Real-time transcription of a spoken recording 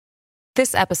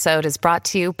This episode is brought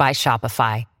to you by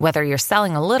Shopify. Whether you're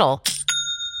selling a little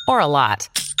or a lot,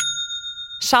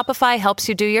 Shopify helps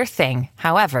you do your thing,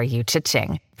 however you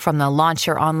cha-ching. From the launch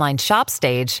your online shop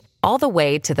stage, all the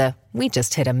way to the we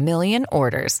just hit 1 million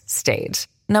orders stage.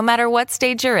 No matter what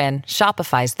stage you're in,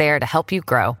 Shopify's there to help you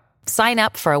grow. Sign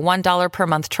up for a $1 per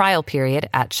month trial period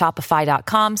at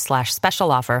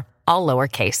shopify.com/special offer, all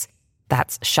lowercase.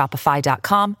 That's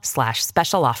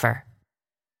shopify.com/special offer.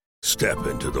 Step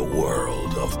into the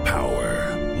world of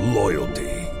power,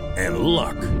 loyalty, and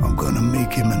luck. I'm gonna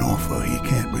make him an offer he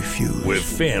can't refuse. With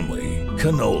family,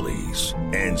 cannolis,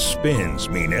 and spins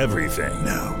mean everything.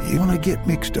 Now, you wanna get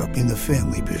mixed up in the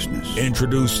family business.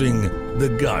 Introducing The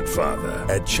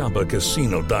Godfather at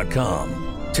ChumbaCasino.com.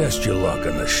 Test your luck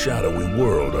in the shadowy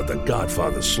world of The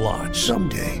Godfather slot.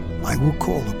 Someday, I will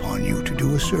call upon you to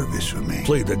do a service for me.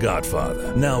 Play The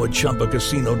Godfather, now at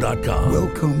ChumbaCasino.com.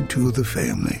 Welcome to the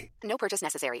family. No purchase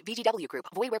necessary. VGW Group.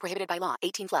 Void where prohibited by law.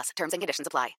 18+. Terms and conditions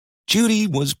apply. Judy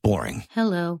was boring.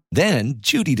 Hello. Then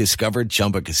Judy discovered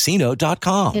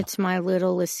ChumbaCasino.com. It's my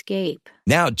little escape.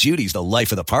 Now Judy's the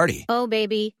life of the party. Oh,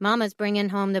 baby, mama's bringing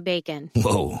home the bacon.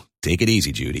 Whoa, take it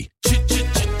easy, Judy.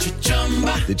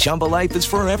 The Chumba life is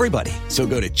for everybody. So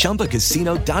go to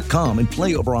ChumbaCasino.com and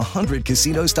play over 100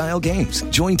 casino-style games.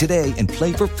 Join today and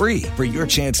play for free for your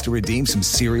chance to redeem some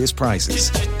serious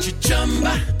prizes.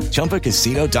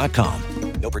 ChumbaCasino.com.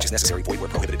 No purchase necessary. Void where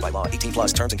prohibited by law.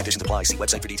 18+. Terms and conditions apply. See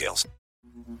website for details.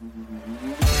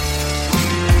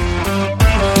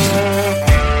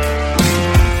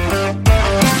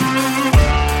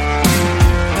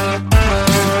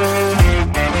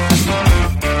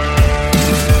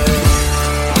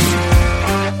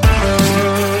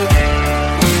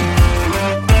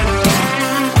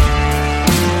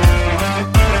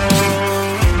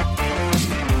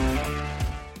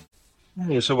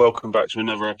 So welcome back to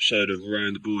another episode of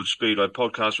Around the Board Speedway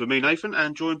podcast with me, Nathan,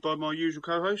 and joined by my usual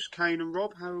co-hosts, Kane and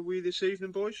Rob. How are we this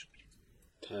evening, boys?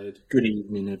 Tired. Good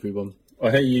evening, everyone.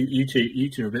 I hear you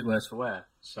two are a bit worse for wear.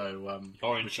 So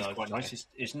orange is quite nice.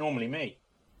 It's normally me.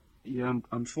 Yeah,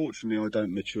 unfortunately, I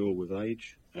don't mature with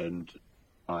age, and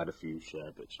I had a few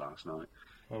sherbets last night.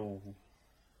 Oh,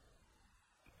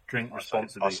 drink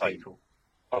responsibly, people.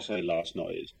 I say last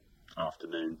night is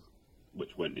afternoon,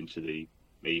 which went into the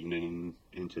evening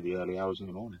into the early hours in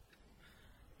the morning.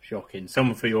 Shocking.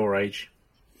 Someone for your age,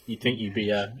 you'd think you'd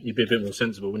be a bit more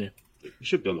sensible, wouldn't you? You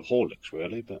should be on the Horlicks,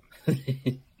 really, but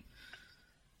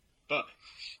but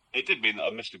it did mean that I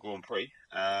missed a Grand Prix.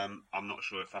 I'm not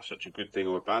sure if that's such a good thing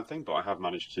or a bad thing, but I have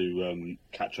managed to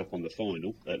catch up on the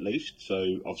final at least,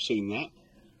 so I've seen that.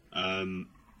 I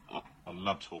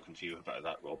love talking to you about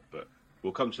that, Rob, but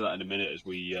we'll come to that in a minute as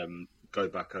we go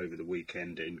back over the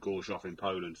weekend in Gorzow in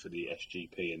Poland for the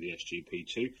SGP and the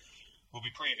SGP2. We'll be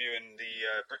previewing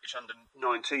the British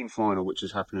Under-19 final, which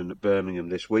is happening at Birmingham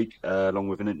this week, along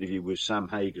with an interview with Sam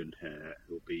Hagon,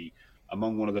 who'll be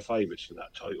among one of the favourites for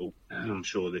that title, I'm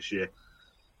sure, this year.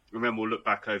 And then we'll look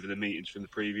back over the meetings from the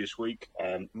previous week.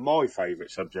 My favourite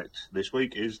subject this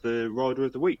week is the Rider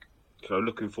of the Week, so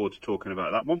looking forward to talking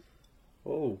about that one.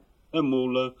 Oh. Then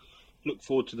we'll look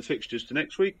forward to the fixtures to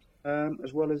next week,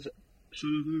 as well as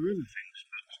some of the other things.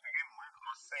 But to begin with,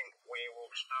 I think we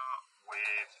will start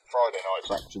with Friday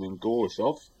night's action in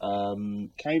Gorzow.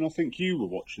 Kane, I think you were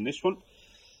watching this one.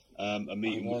 A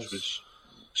meeting which was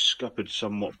scuppered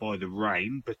somewhat by the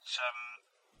rain, but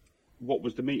what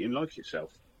was the meeting like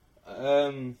itself?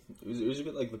 It was a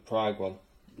bit like the Prague one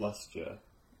last year.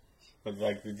 But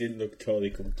like they didn't look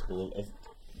totally comfortable.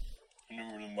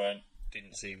 None of them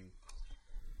didn't seem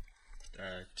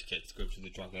to get to grips with the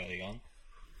track early on.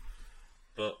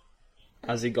 But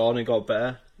as it got on, it got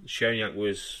better. Cherniak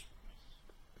was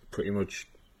pretty much...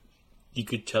 You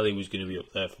could tell he was going to be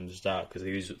up there from the start because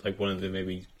he was like one of the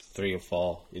maybe 3 or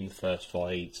 4 in the first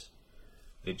 4 heats.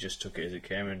 They just took it as it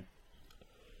came and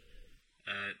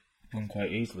won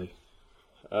quite easily.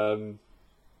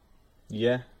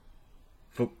 Yeah.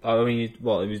 It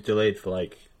was delayed for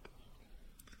like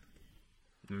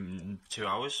 2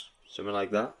 hours, something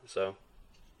like that. So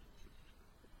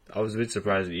I was a bit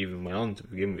surprised it even went on to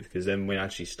begin with, because then when it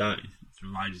actually started, the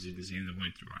riders didn't seem to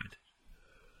want to ride.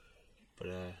 But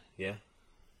yeah,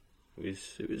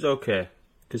 it was okay.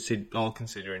 All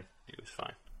considering, it was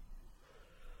fine.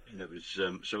 It was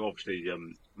so obviously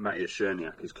Matthias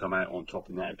Cherniak has come out on top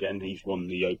of that again. He's won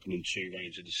the opening 2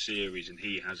 rounds of the series, and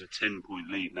he has a 10-point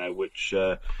lead now, which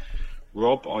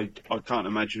Rob, I can't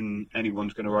imagine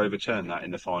anyone's going to overturn that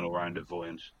in the final round at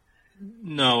Voyens.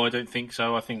 No, I don't think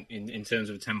so. I think in terms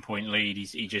of a 10-point lead,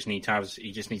 he just needs to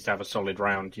have a solid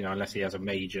round. Unless he has a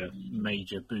major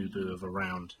boo boo of a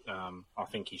round, I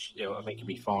think he'll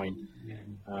be fine.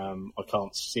 I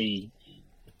can't see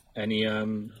any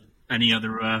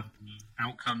other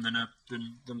outcome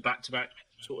than back-to-back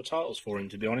sort of titles for him,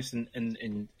 to be honest.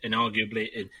 And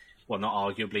arguably, well, not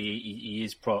arguably, he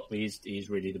is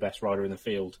really the best rider in the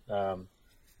field.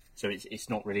 So it's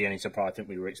not really any surprise. I think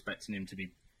we were expecting him to be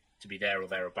there or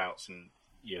thereabouts, and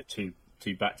two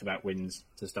back-to-back wins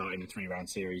to start in a 3-round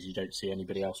series. You don't see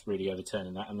anybody else really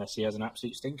overturning that unless he has an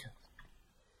absolute stinker.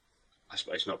 I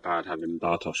suppose it's not bad having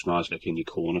Bartosz Marzlik in your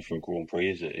corner for a Grand Prix,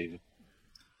 is it? Either?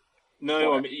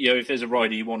 No, I mean, if there's a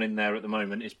rider you want in there at the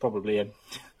moment, it's probably him.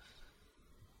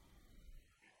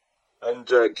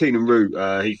 And Keenan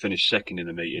Root, he finished second in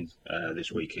the meeting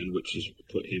this weekend, which has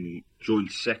put him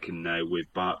joined second now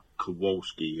with Bart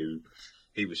Kowalski, who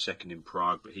he was second in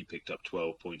Prague, but he picked up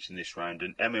 12 points in this round.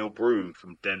 And Emil Broom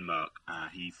from Denmark,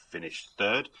 he finished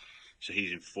third, so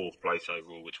he's in fourth place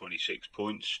overall with 26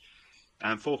 points.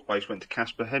 And fourth place went to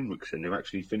Kasper Henriksen, who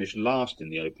actually finished last in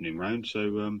the opening round,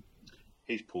 so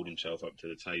he's pulled himself up to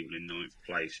the table in ninth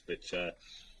place. But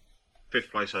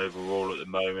fifth place overall at the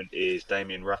moment is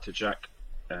Damien Ratajczak.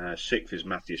 Sixth is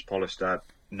Matthias Polestad.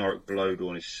 Norik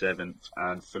Blodorn is seventh,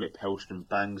 and Philip Hellstrom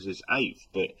Bangs is eighth.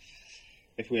 But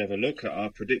if we have a look at our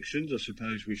predictions, I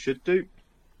suppose we should do.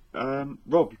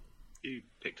 Rob, you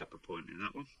picked up a point in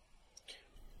that one.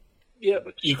 Yeah,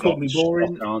 you called me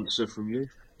boring. Answer from you.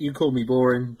 You called me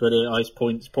boring, but ice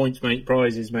points make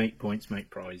prizes, mate. Points make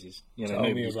prizes. Tell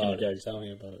me about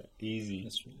it. Easy.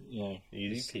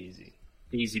 Easy peasy.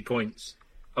 Easy points.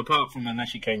 Apart from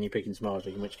unless you can, you're picking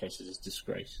Smartly, in which case it's a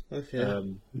disgrace.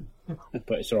 Okay.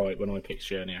 But it's all right when I pick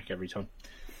Cherniak every time.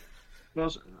 Well,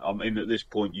 I mean, at this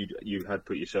point, you had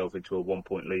put yourself into a 1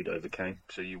 point lead over Kane,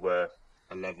 so you were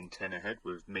 11-10 ahead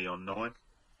with me on 9.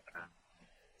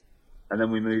 And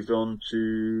then we moved on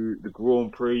to the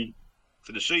Grand Prix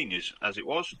for the seniors, as it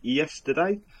was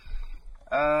yesterday.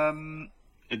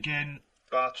 Again,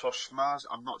 Bartosz Maz.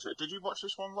 I'm not sure. Did you watch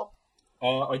this one, Rob?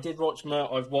 I did watch.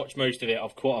 I've watched most of it.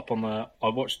 I've caught up on I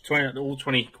watched all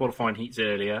 20 qualifying heats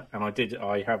earlier, and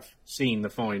I have seen the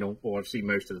final, or I've seen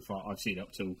most of the final. I've seen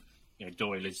up till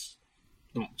Doyle is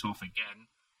knocked off again.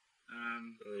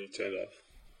 You turned off.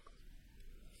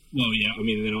 Well, yeah. I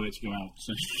mean, they're not to go out.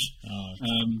 So.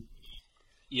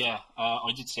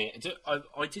 I did see it.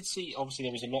 I did see. Obviously,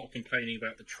 there was a lot of complaining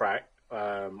about the track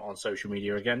on social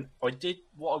media again.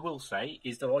 What I will say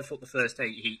is that I thought the first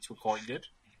 8 heats were quite good.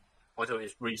 I thought it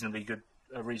was a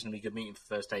reasonably good meeting for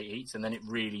the first 8 heats, and then it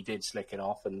really did slick it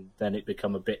off, and then it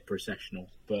become a bit processional.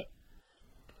 But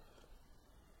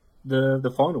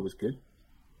the final was good,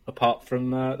 apart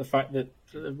from the fact that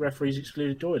the referees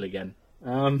excluded Doyle again.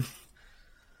 I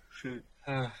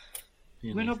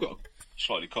mean, I've got a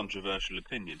slightly controversial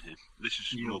opinion here. This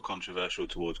is more controversial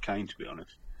towards Kane, to be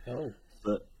honest. Oh.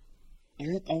 But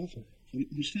I'm starting to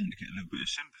get a little bit of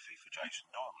sympathy for Jason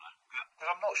Doyle now, because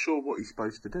I'm not sure what he's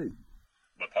supposed to do.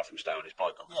 Well, apart from stay on his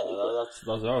bike. That's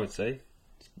what I would say.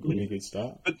 It's a good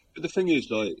start. But the thing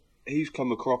is, he's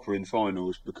come a cropper in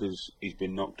finals because he's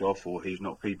been knocked off or he's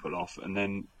knocked people off, and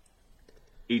then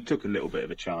he took a little bit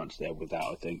of a chance there with that,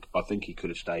 I think. I think he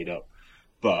could have stayed up.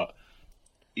 But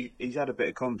he's had a bit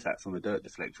of contact from a dirt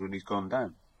deflector and he's gone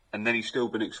down. And then he's still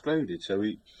been excluded. So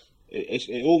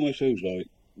it almost feels like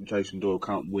Jason Doyle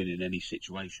can't win in any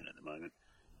situation at the moment.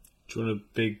 Do you want a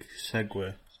big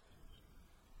segue?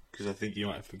 Because I think you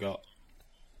might have forgot.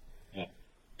 Yeah.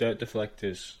 Dirt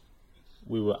deflectors.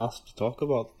 We were asked to talk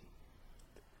about.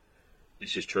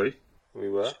 This is true. We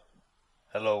were.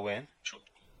 Hello, Wayne. Sure.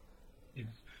 Yeah.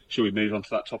 Should we move on to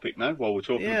that topic now while we're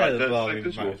talking about dirt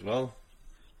deflectors? Might as well.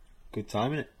 Good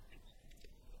time, innit?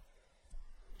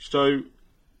 So,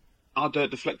 are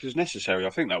dirt deflectors necessary? I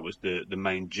think that was the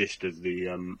main gist of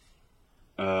the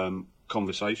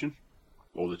conversation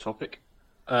or the topic.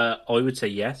 I would say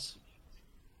yes.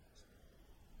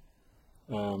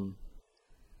 I mean,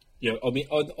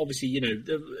 obviously,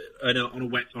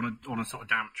 on a sort of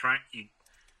damp track,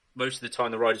 most of the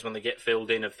time the riders, when they get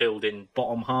filled in, are filled in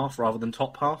bottom half rather than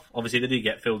top half. Obviously, they do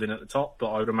get filled in at the top,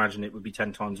 but I would imagine it would be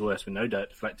 10 times worse with no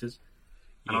dirt deflectors.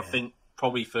 And I think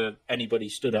probably for anybody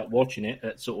stood up watching it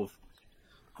at sort of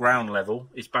ground level,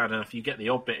 it's bad enough you get the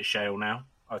odd bit of shale now.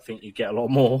 I think you get a lot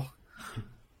more.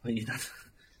 You have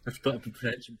to put up a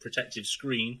protective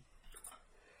screen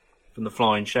from the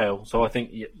flying shale. So I think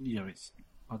it's.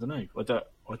 I don't know. I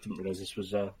didn't realise this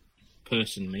was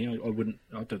personally. I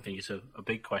don't think it's a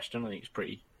big question. I think it's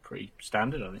pretty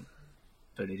standard. I think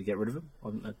don't need to get rid of them. I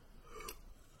don't know.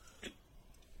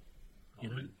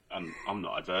 And I'm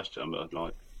not adverse to them, but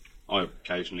I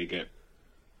occasionally get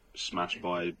smashed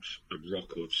by a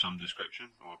rock of some description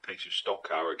or a piece of stock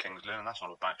car at Kings Lynn, and that's on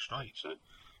a back straight. So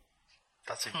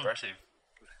that's impressive.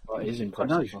 Well, it is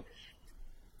impressive.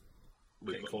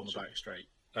 Getting caught on the back straight.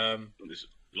 There's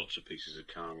lots of pieces of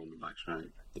car on the back straight.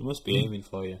 They must be aiming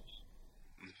for you.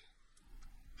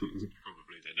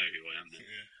 Probably they know who I am then.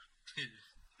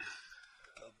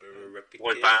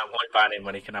 Why ban him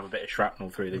when he can have a bit of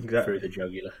shrapnel through the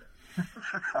jugular?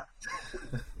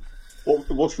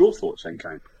 What's your thoughts then,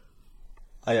 Kane?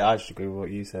 I just agree with what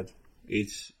you said. They're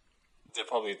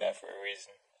probably there for a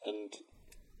reason, and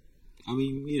I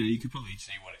mean, you could probably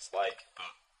see what it's like,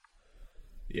 but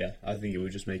yeah, I think it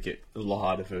would just make it a lot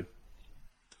harder for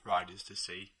riders to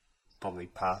see. Probably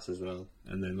pass as well,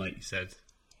 and then, like you said,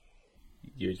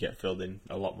 you would get filled in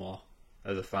a lot more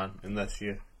as a fan, unless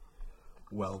you're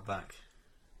well back,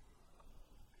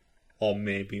 or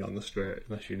maybe on the straight,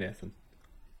 unless you're Nathan.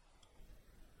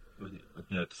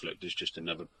 The deflector's just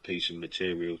another piece of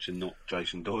material to knock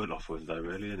Jason Doyle off with, though,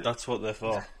 really, isn't it? That's what they're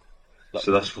for.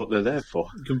 So that's what they're there for.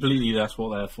 Completely, that's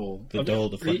what they're for. The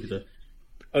Doyle deflector.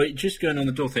 Just going on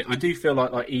the Doyle thing, I do feel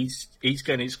like he's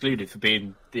getting excluded for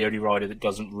being the only rider that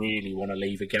doesn't really want to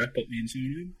leave a gap at the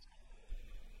inside of him,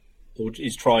 or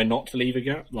is trying not to leave a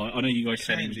gap. Like, I know you guys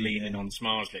said he was leaning on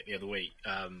Smarslick the other week.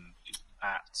 I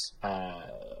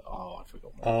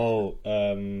forgot. That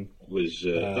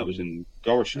was in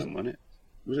Gorzow, wasn't it?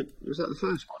 Was that the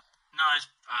first one? No,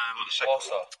 it's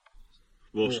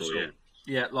Warsaw, yeah.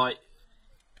 Yeah, like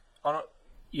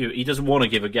he doesn't want to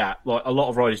give a gap. Like, a lot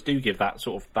of riders do give that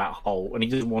sort of that hole, and he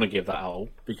doesn't want to give that hole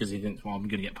because he thinks, well, I'm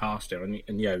going to get past her, and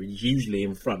he's usually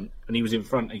in front, and he was in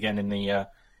front again in the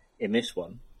in this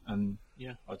one, and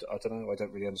I don't know. I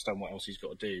don't really understand what else he's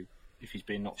got to do if he's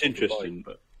being knocked. Interesting,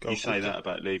 but you say that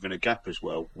about leaving a gap as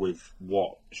well with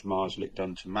what Smarslick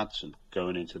done to Madsen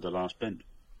going into the last bend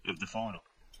of the final.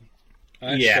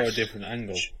 I saw a different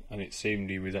angle, and it seemed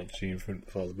he was actually in front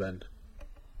before the bend.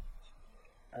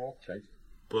 Okay,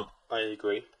 but I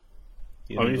agree.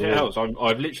 I mean, if it helps,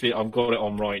 I've got it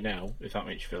on right now. If that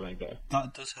makes you feel any better,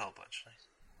 that does help actually.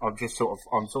 I'm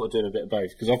sort of doing a bit of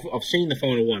both because I've seen the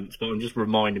final once, but I'm just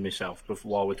reminding myself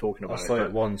while we're talking about it. I saw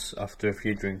it once after a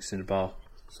few drinks in a bar,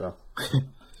 so.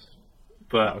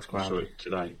 But that was quite handy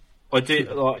today. I did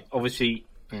obviously.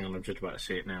 Hang on, I'm just about to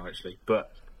see it now actually,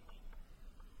 but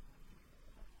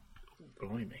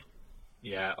blimey,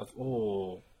 yeah.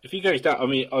 If he goes down, I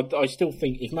mean, I still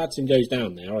think if Madsen goes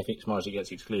down there, I think Smarslick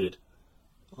gets excluded.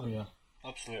 Oh yeah,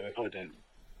 absolutely. I don't.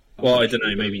 Well, I don't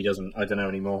know. Maybe he doesn't. I don't know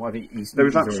anymore. I think there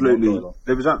was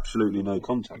absolutely no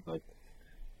contact though.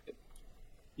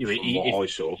 I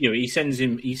saw. He sends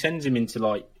him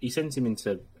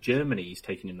into Germany. He's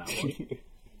taking him that way.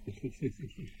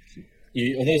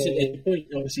 There's a point.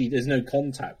 Obviously, there's no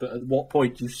contact. But at what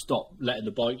point do you stop letting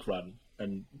the bike run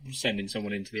and sending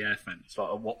someone into the air fence? Like,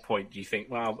 at what point do you think,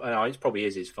 well, it probably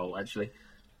is his fault actually?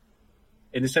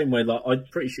 In the same way, like, I'm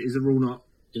pretty sure is a rule not.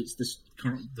 It's the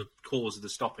cause of the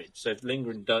stoppage. So if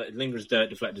Lindgren's dirt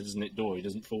deflector doesn't hit door, he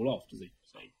doesn't fall off, does he?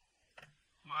 So,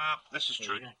 well, this is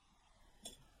true.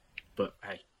 But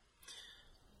hey,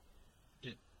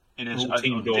 in his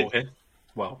team door here.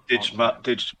 Well, did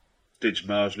Smarslick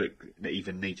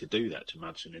even need to do that to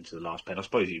Madsen into the last pen? I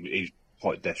suppose he's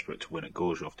quite desperate to win at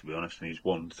Gorzow, to be honest, and he's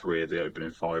won 3 of the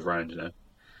opening 5 rounds now.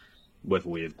 Whether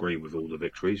we agree with all the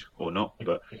victories or not,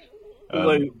 but.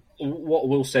 Although, what I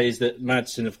will say is that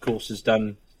Madsen, of course,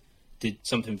 did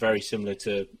something very similar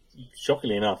to,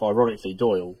 shockingly enough, ironically,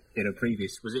 Doyle in a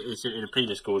previous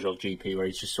Gorzow GP where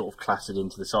he's just sort of clattered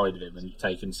into the side of him and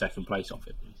taken second place off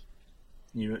him.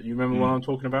 You remember what I'm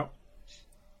talking about?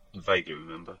 I vaguely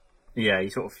remember. Yeah, he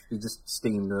just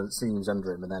steams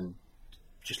under him and then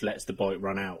just lets the bike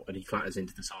run out and he clatters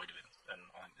into the side of him. And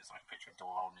I think there's like a picture of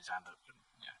Doyle holding his hand up. And,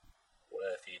 what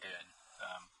earth are you doing?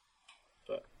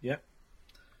 But yeah.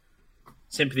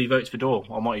 Sympathy votes for Doyle.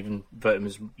 I might even vote him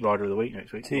as Rider of the Week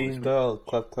next week. Team Doyle,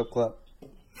 clap, clap, clap.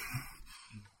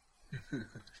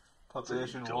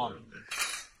 Population 1.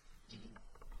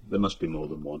 There must be more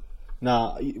than one.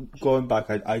 Nah, going back,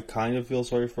 I kind of feel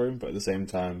sorry for him, but at the same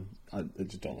time, I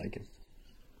just don't like him.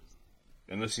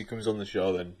 Unless he comes on the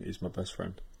show, then he's my best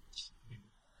friend.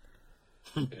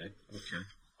 Okay.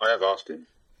 I have asked him.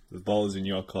 The ball is in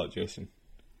your court, Jason.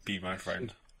 Be my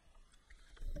friend.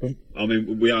 I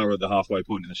mean, we are at the halfway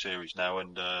point in the series now,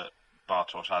 and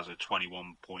Bartos has a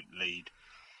 21-point lead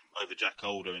over Jack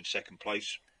Holder in second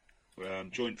place.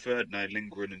 Joint third now,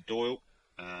 Lindgren and Doyle.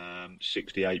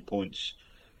 68 points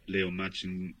Leon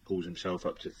Madsen pulls himself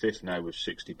up to 5th now with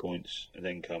 60 points. And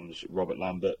then comes Robert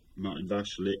Lambert, Martin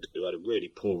Vasilik, who had a really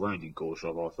poor round in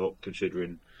Gorzow, I thought,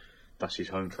 considering that's his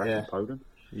home track in Poland.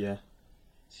 Yeah.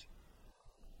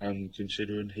 And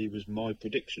considering he was my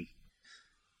prediction.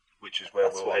 Which is where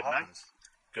we'll head now.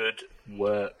 Good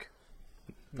work.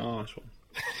 Nice one.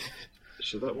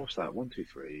 So what's that? 1, 2,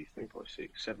 3, 4, 5,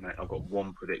 6, 7, 8. I've got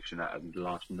one prediction out of the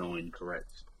last 9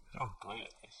 correct. Oh, great.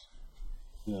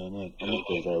 Yeah, no, I'm not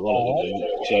doing very well at the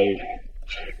moment.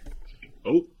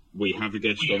 So, we have a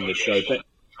guest on the show. I've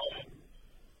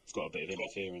got a bit of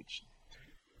interference.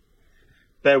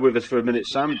 Bear with us for a minute,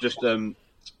 Sam. Just going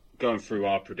through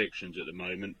our predictions at the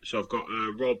moment. So I've got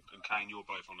Rob and Kane. You're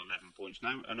both on 11 points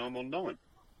now, and I'm on 9.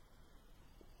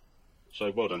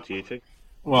 So well done to you two.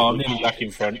 Well, I'm nearly back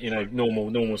in front. You know,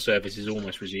 normal service is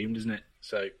almost resumed, isn't it?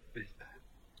 So.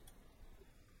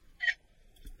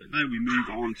 But now we move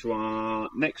on to our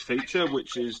next feature,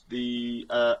 which is the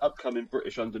upcoming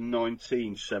British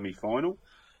Under-19 semi-final,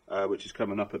 which is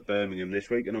coming up at Birmingham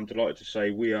this week. And I'm delighted to say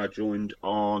we are joined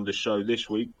on the show this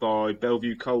week by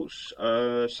Bellevue Colts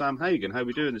Sam Hagon. How are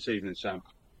we doing this evening, Sam?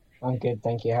 I'm good,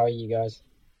 thank you. How are you guys?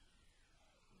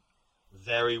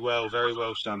 Very well,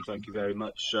 Sam. Thank you very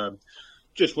much.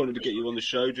 Just wanted to get you on the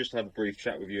show, just to have a brief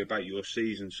chat with you about your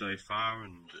season so far,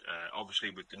 and obviously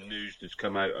with the news that's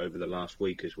come out over the last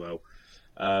week as well.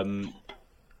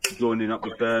 Joining up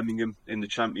with Birmingham in the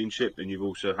Championship, and you've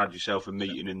also had yourself a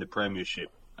meeting in the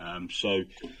Premiership. So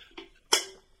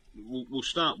we'll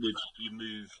start with your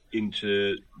move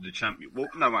into the Championship. Well,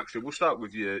 no, actually, we'll start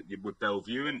with with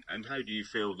Bellevue, and how do you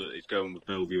feel that it's going with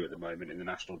Bellevue at the moment in the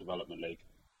National Development League?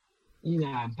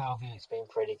 Yeah, Bellevue's been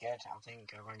pretty good. I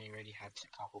think I've only really had a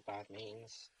couple bad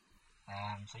meetings.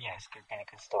 So yeah, it's been a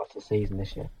good start to the season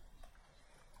this year.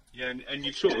 Yeah, and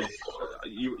you've sort of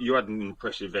you had an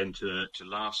impressive end to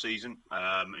last season,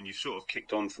 and you've sort of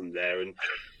kicked on from there, and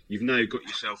you've now got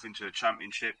yourself into a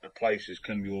Championship. A place has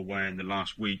come your way in the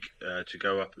last week to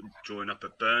go up and join up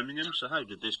at Birmingham. So how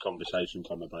did this conversation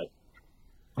come about?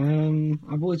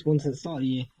 I've always wanted to start the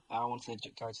year. I wanted to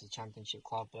go to the Championship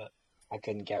club, but I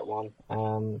couldn't get one.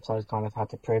 So I kind of had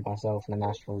to prove myself in the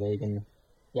National League, and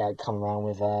yeah, I'd come around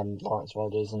with Lawrence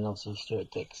Rogers and obviously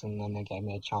Stuart Dixon, and then they gave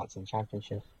me a chance in the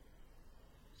Championship.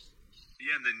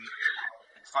 Yeah, and then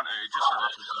it just so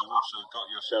happens you also got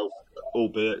yourself,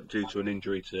 albeit due to an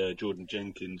injury to Jordan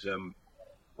Jenkins,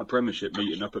 a Premiership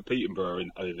meeting up at Peterborough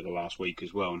over the last week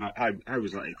as well. And how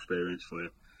was that experience for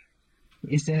you?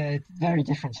 It's very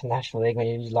different to the National League when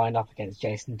you line up against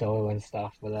Jason Doyle and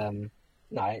stuff, but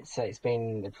no, it's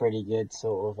been a pretty good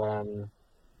sort of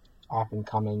up and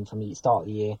coming from the start of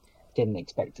the year. Didn't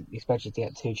expect especially to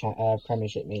get 2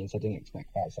 Premiership meetings. I didn't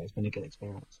expect that, so it's been a good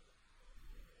experience.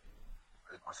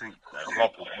 I think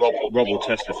Rob will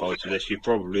testify to this. You've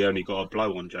probably only got a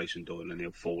blow on Jason Doyle and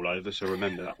he'll fall over, so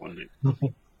remember that one, Nick.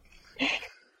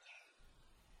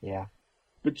 Yeah.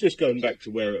 But just going back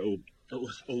to where it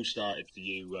all started for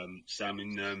you, Sam,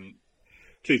 in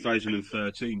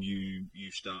 2013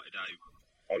 you started out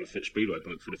on a Fit Speedway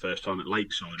boat for the first time at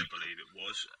Lakeside, I believe it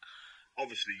was.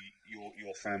 Obviously,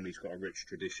 your family's got a rich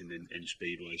tradition in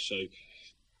Speedway, so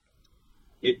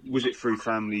was it through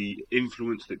family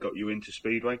influence that got you into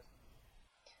Speedway?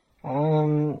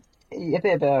 A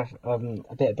bit of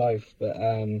both, but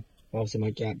obviously my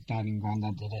dad and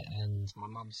granddad did it, and my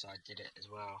mum's side did it as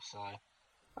well. So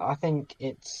I think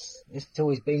it's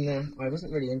always been there. I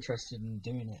wasn't really interested in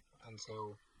doing it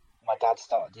until my dad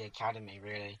started the academy.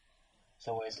 Really, it's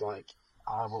always like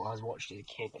I was watching as a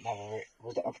kid, but never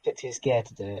was a bit too scared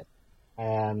to do it.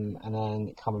 And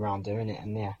then come around doing it,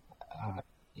 and I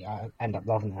end up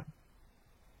loving it.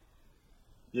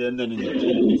 Yeah, and then in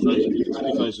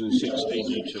 2016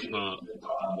 you took part,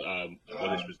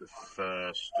 this was the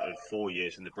first of 4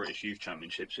 years in the British Youth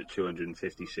Championships at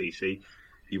 250cc.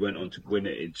 You went on to win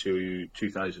it into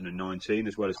 2019,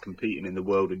 as well as competing in the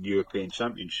World and European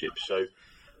Championships. So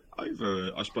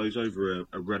over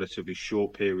a relatively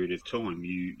short period of time,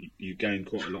 you gained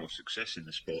quite a lot of success in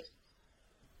the sport.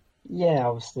 Yeah,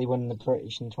 obviously winning the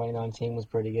British in 2019 was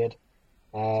pretty good.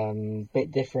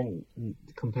 Bit different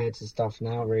compared to stuff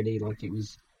now, really. Like, it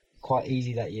was quite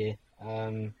easy that year.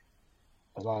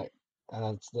 But like,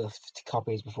 the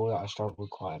couple years before that, I struggled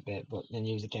quite a bit. But then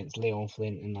you was against Leon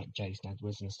Flint and like Jason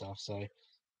Edwards and stuff. So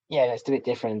yeah, it's a bit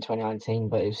different in 2019,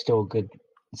 but it was still a good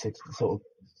sort of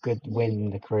good win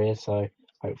in the career. So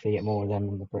hopefully get more of them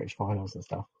in the British finals and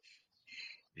stuff.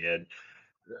 Yeah,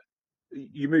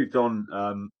 you moved on.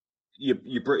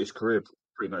 Your British career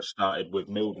pretty much started with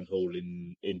Mildenhall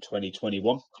in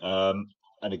 2021,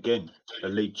 and again a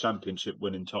league championship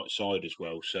winning top side as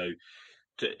well. So,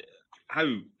 how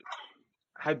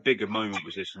how big a moment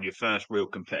was this in your first real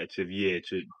competitive year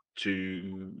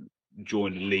to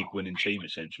join a league-winning team,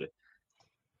 essentially?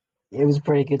 It was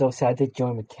pretty good. Obviously, I did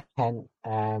join with Kent,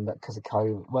 but because of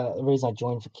COVID. Well, the reason I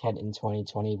joined for Kent in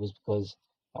 2020 was because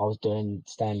I was doing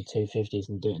stand 250s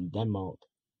and doing it in Denmark.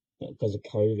 But because of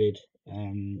COVID,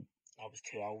 I was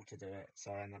too old to do it,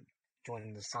 so I ended up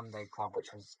joining the Sunday club,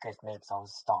 which was good for me because I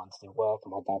was starting to do work at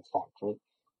my dad's factory.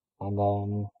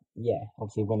 And yeah,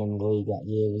 obviously winning the league that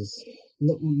year was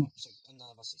not much none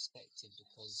of us expected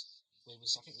because I think we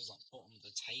was like bottom of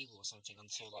the table or something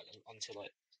until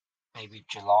maybe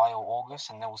July or August,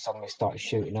 and then all of a sudden we started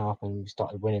shooting up and we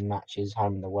started winning matches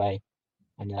home and away,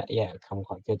 and yeah, it come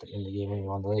quite good at the end of the year when we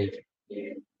won the league.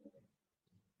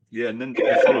 Yeah, and then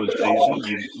the following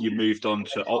season, you moved on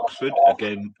to Oxford,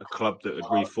 again, a club that had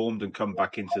reformed and come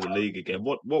back into the league again.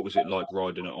 What was it like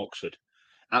riding at Oxford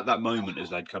at that moment as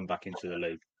they'd come back into the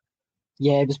league?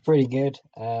 Yeah, it was pretty good.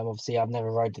 Obviously, I've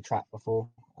never rode the track before,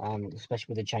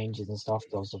 especially with the changes and stuff.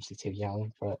 'Cause I was obviously too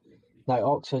young, but no,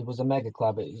 Oxford was a mega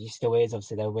club. It still is.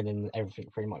 Obviously, they're winning everything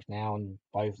pretty much now in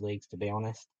both leagues, to be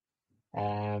honest.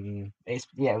 It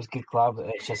was a good club.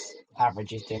 It's just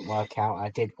averages didn't work out. I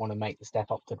did want to make the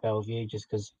step up to Bellevue just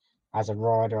because, as a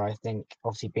rider, I think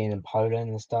obviously being in Poland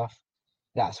and stuff,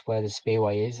 that's where the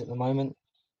speedway is at the moment.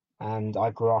 And I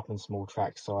grew up in small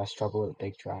tracks, so I struggle with the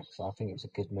big tracks. So I think it was a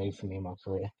good move for me in my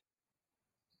career.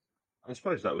 I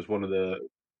suppose that was one of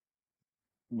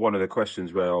the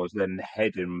questions where I was then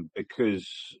heading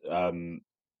because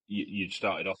you'd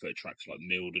started off at tracks like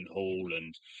Milden Hall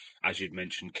and, as you'd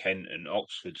mentioned, Kent and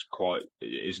Oxford's quite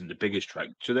isn't the biggest track.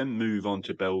 To then move on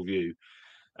to Bellevue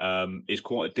is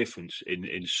quite a difference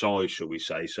in size, shall we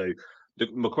say? So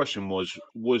my question were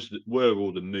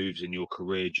all the moves in your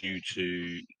career due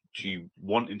to you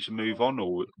wanting to move on,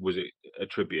 or was it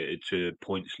attributed to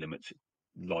points limits,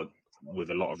 like with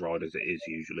a lot of riders it is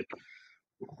usually?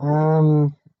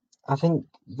 I think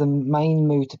the main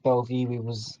move to Bellevue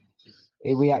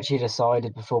we actually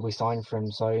decided before we signed for him.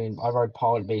 So I rode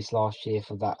Pilot Beast last year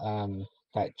for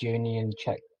that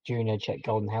junior Czech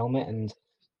Golden Helmet, and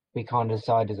we kind of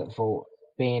decided that for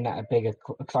being at a bigger,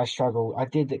 because I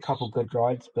did a couple good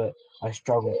rides, but I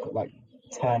struggled like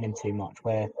turning too much.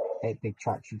 Where at big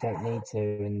tracks you don't need to,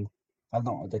 and a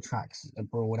lot of the tracks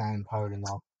abroad and in Poland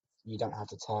you don't have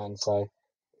to turn. So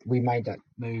we made that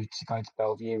move to go to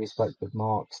Bellevue. We spoke with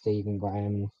Mark, Steve, and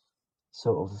Graham.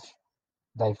 Sort of,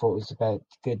 they thought it was a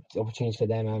good opportunity for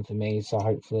them and for me. So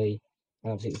hopefully,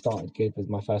 and obviously it started good with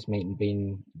my first meeting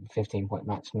being 15-point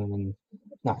maximum, and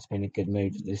that's been a good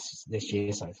move this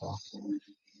year so far.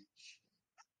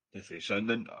 Definitely. So, and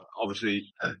then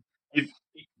obviously you've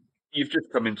you've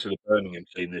just come into the Birmingham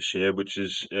team this year, which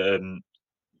has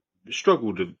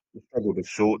struggled of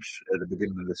sorts at the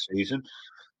beginning of the season.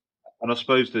 And I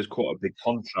suppose there's quite a big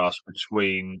contrast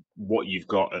between what you've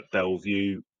got at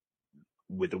Bellevue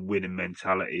with a winning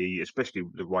mentality, especially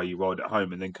the way you ride at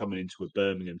home, and then coming into a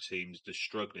Birmingham team that's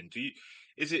struggling.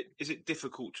 Is it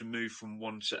difficult to move from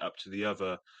one setup to the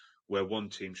other, where one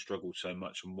team struggled so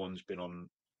much and one's been on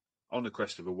the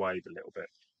crest of a wave a little bit?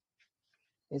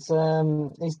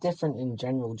 It's different in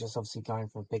general. Just obviously going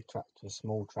from a big track to a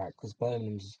small track because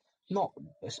Birmingham's not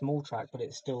a small track, but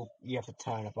it's still you have to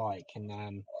turn a bike,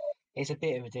 and it's a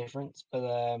bit of a difference. But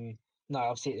no,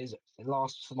 obviously it is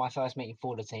for my first meeting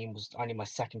for the team was only my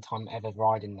second time ever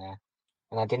riding there,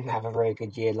 and I didn't have a very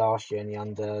good year last year in the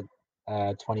under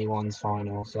 21s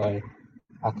final. So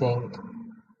I think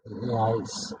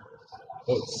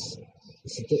it's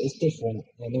it's different,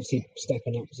 and obviously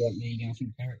stepping up to that league, I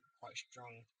think they're quite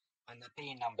strong. And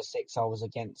being number 6, I was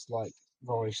against like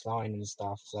Rory Schlein and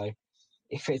stuff. So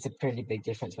if it's a pretty big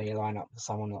difference when you line up with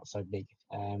someone not so big,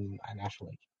 at National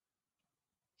League.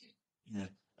 Yeah.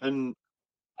 And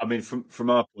I mean, from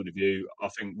our point of view, I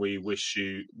think we wish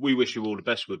you all the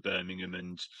best with Birmingham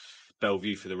and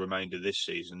Bellevue for the remainder of this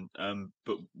season.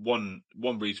 But one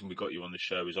reason we got you on the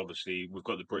show is obviously we've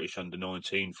got the British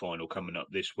Under-19 final coming up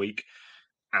this week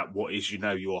at what is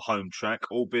your home track,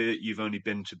 albeit you've only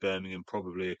been to Birmingham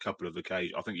probably a couple of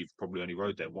occasions. I think you've probably only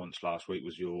rode there once. Last week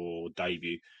was your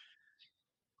debut.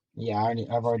 Yeah,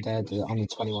 I rode there the under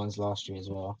 21s last year as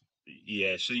well.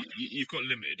 Yeah, so you've got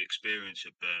limited experience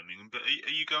at Birmingham, but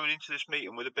are you going into this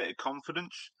meeting with a bit of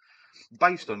confidence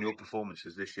based on your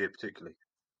performances this year, particularly?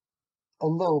 A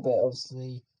little bit,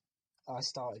 obviously. I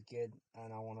started good,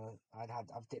 and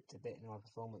I've dipped a bit in my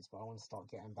performance, but I want to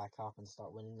start getting back up and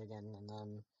start winning again.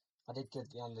 And I did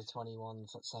good the under 21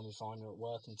 semi final at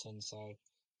Workington, so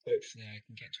hopefully I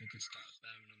can get to a good start at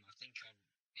Birmingham. I think I'm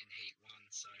in Heat 1,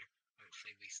 so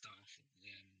hopefully we start off with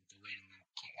the win and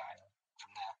keep going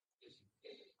from there.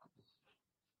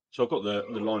 So I've got the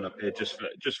lineup here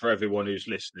just for everyone who's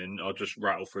listening. I'll just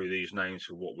rattle through these names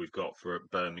for what we've got for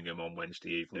Birmingham on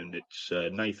Wednesday evening. It's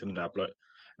Nathan Ablett,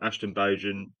 Ashton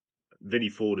Bojan, Vinnie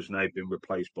Ford has now been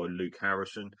replaced by Luke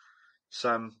Harrison,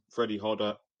 Sam, Freddie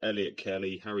Hodder, Elliot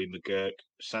Kelly, Harry McGurk,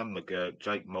 Sam McGurk,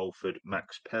 Jake Mulford,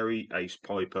 Max Perry, Ace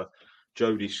Piper,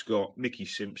 Jody Scott, Mickey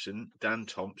Simpson, Dan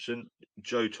Thompson,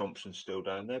 Joe Thompson's still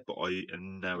down there, but I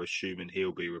am now assuming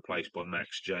he'll be replaced by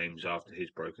Max James after his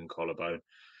broken collarbone,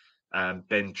 and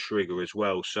Ben Trigger as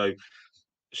well. So,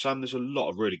 Sam, there's a lot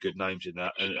of really good names in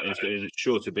that, and it's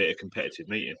sure to be a competitive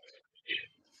meeting.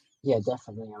 Yeah,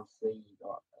 definitely. Obviously, you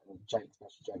got Jake,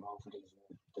 especially Jake Mulford, he's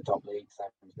in the top league, same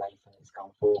as Nathan, he's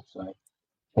gone fourth, so,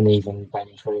 and even Ben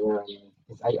Trigger, and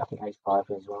it's I think Ace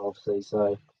Piper as well, obviously.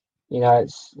 So,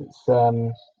 it's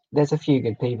there's a few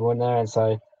good people in there, and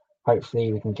so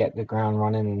hopefully we can get the ground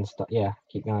running and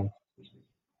keep going.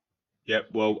 Yeah,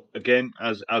 well, again,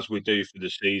 as we do for the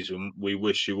season, we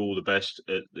wish you all the best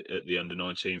at the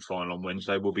under-19 final on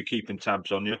Wednesday. We'll be keeping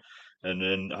tabs on you, and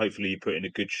then hopefully you put in a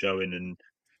good showing. And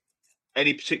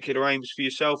any particular aims for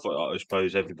yourself? I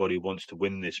suppose everybody wants to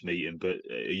win this meeting, but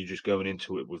are you just going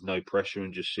into it with no pressure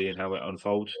and just seeing how it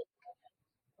unfolds?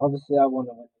 Obviously, I want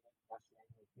to win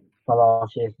my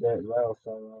last year to do it as well,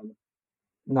 so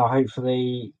no,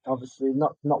 hopefully, obviously,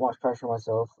 not much pressure on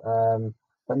myself.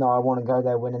 But no, I want to go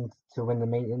there winning to win the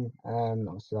meeting.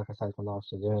 Obviously, like I said, it's my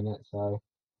last year doing it, so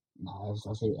no,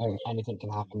 obviously anything can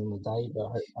happen in the day.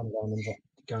 But I'm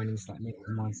going into that meeting with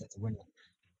the mindset to win it.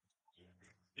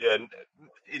 Yeah,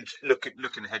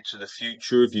 looking ahead to the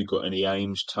future, have you got any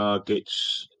aims,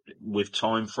 targets with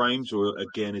time frames, or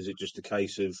again, is it just a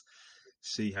case of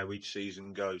see how each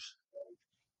season goes?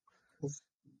 Obviously,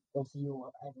 everyone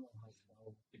has a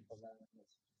goal for that.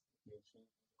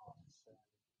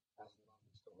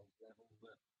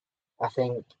 I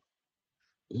think,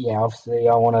 obviously,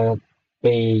 I want to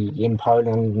be in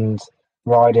Poland and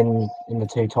riding in the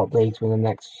two top leagues within the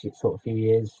next sort of few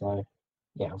years. So,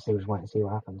 obviously, we'll just wait and see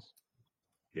what happens.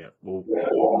 Yeah, well,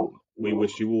 we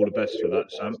wish you all the best for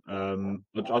that, Sam.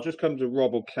 I'll just come to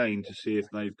Rob or Kane to see if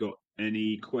they've got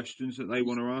any questions that they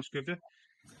want to ask of you.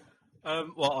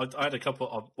 Well, I had a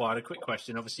couple. I had a quick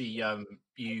question. Obviously,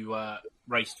 you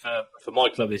raced for my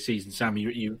club this season, Sam.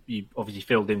 You obviously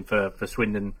filled in for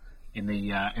Swindon in the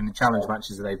challenge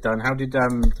matches that they've done. How did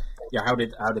how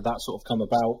did that sort of come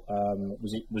about?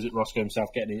 Was it Roscoe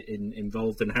himself getting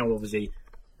involved, and how obviously?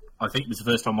 I think it was the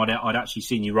first time I'd actually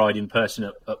seen you ride in person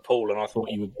at Poole, and I thought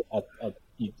you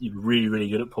were really, really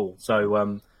good at Poole.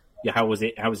 So how was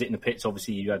it? How was it in the pits?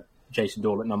 Obviously, you had Jason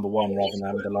Doyle at number one rather than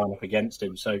having to line up against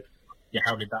him. So. Yeah,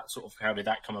 how did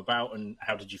that come about, and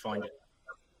how did you find it?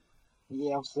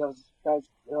 Yeah, obviously, it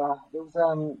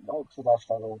was Oxford I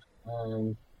struggled,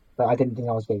 but I didn't think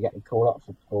I was going to get the call up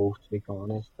for Poole, to be quite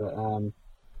honest. But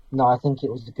no, I think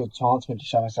it was a good chance for me to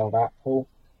show myself at Poole.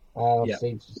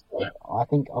 Obviously, I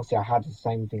think I had the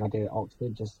same thing I did at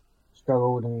Oxford, just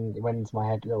struggled and it went into my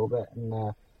head a little bit.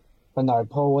 And but no,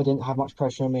 Poole, I didn't have much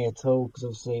pressure on me at all because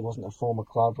obviously it wasn't a former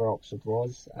club where Oxford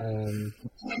was. No,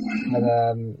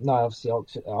 obviously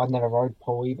Oxford, I'd never rode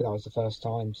Poole either. That was the first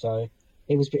time, so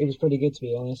it was pretty good, to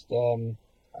be honest. I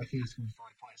think I scored 5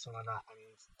 points, something like that. And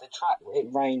the track, it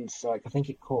rained, so I think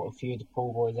it caught a few of the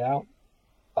Poole boys out.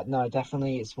 But no,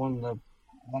 definitely it's one of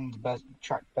the best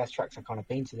tracks I've kind of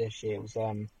been to this year. It was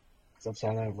because obviously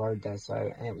I never rode there, so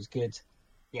and it was good.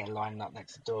 Yeah, lining up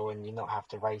next to the door and you not have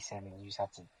to race him, and you just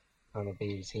have to kind of be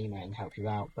your teammate and help you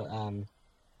out. But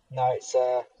no,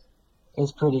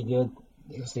 it's pretty good.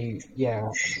 Obviously,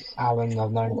 Alan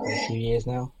I've known for a few years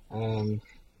now.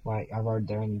 I rode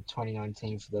there in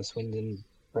 2019 for the Swindon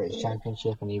British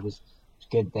Championship, and he was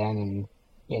good then,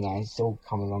 and it's all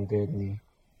come along good, and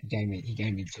he gave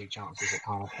me 2 chances that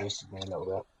kind of boosted me a little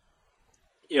bit.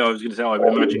 Yeah, I was going to say I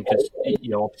would imagine because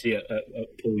obviously at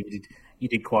Poole you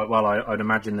did quite well. I'd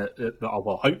imagine that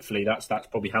hopefully that's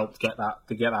probably helped get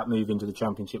that move into the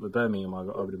Championship with Birmingham. I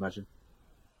would imagine.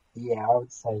 Yeah, I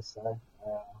would say so.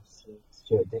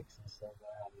 Stuart Dixon said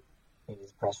in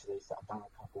his press release that I've done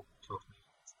a couple of tough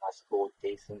meetings and I scored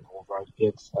decent or rode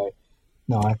good. So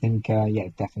no, I think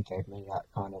it definitely gave me that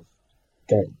kind of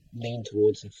lean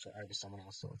towards and fit over someone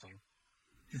else sort of thing.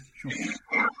 Sure.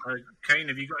 Kane,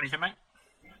 have you got anything, mate?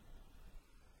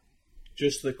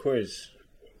 Just the quiz.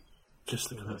 Just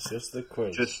the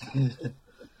quiz.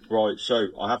 Right, so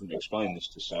I haven't explained this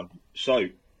to Sam. So,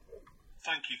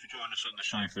 thank you for joining us on the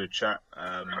show for a chat.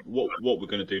 What we're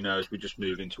going to do now is we just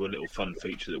move into a little fun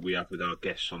feature that we have with our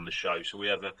guests on the show. So we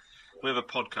have a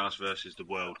podcast versus the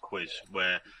world quiz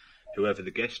where whoever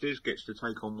the guest is gets to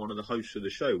take on one of the hosts of the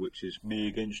show, which is me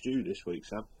against you this week,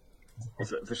 Sam.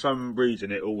 For some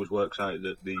reason, it always works out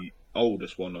that the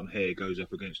oldest one on here goes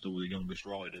up against all the youngest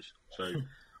riders. So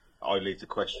I leave the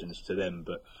questions to them.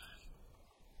 But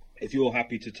if you're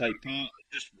happy to take part,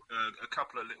 just a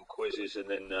couple of little quizzes, and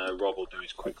then Rob will do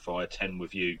his quick fire 10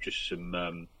 with you. Just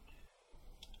some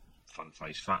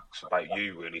fun-faced facts about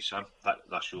you, really, Sam.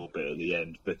 That's your bit at the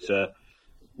end. But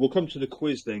we'll come to the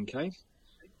quiz then, Kane.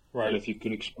 Right. And if you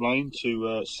can explain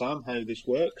to Sam how this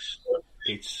works.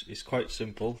 It's quite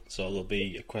simple. So there'll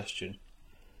be a question,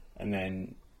 and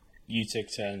then you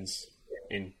take turns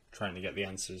in trying to get the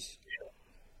answers.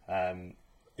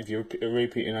 If you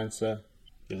repeat an answer,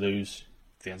 you lose.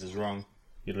 If the answer's wrong,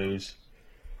 you lose.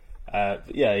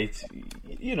 But yeah, it's,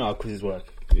 you know how quizzes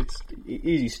work. It's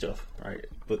easy stuff, right?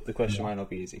 But the question might not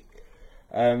be easy.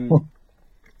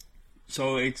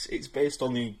 So it's based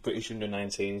on the British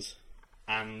under-19s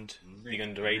and the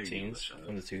under-18s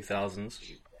from the 2000s.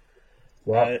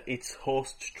 It's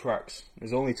host tracks.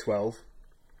 There's only 12.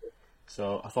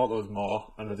 So I thought there was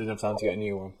more, and I didn't have time to get a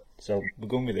new one. So we're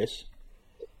going with this.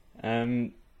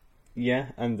 Yeah,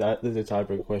 and there's a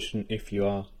tiebreak question if you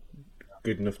are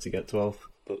good enough to get 12.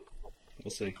 But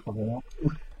we'll see.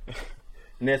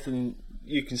 Nathan,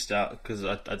 you can start, because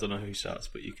I don't know who starts,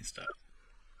 but you can start.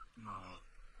 Oh,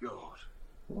 God.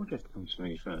 What just comes to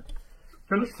me first?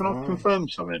 Can I confirm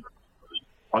something?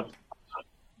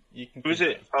 Was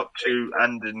it up to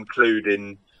and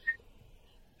including...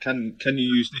 Can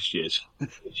you use this year's?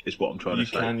 Is what I'm trying to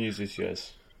say. You can use this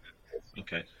year's.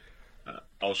 Okay.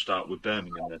 I'll start with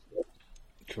Birmingham then.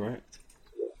 Correct.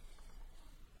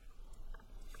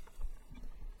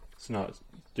 So now it's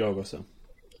Gorzow.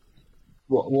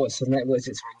 What's the net? What's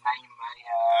its name?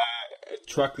 A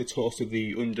track that's hosted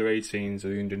the under-18s or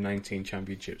the under-19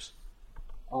 championships.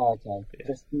 Oh, okay. Yeah.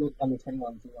 Just under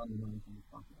 21 to under 19.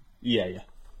 Yeah.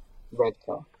 Red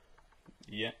car.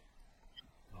 Yeah.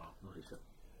 Oh, what is it?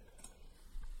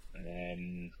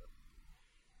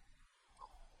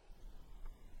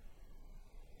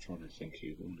 Trying to think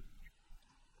who won.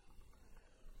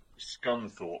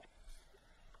 Scunthorpe.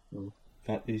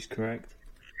 That is correct.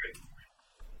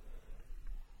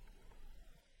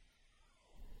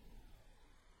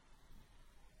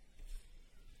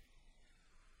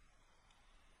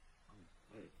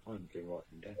 I'm doing right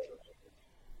from down.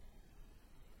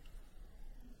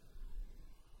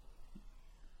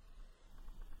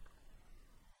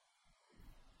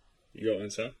 You got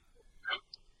one, sir?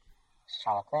 Just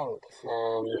trying to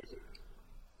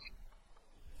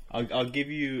think. I'll give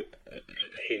you a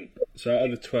hint. So out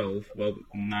of the 12, well,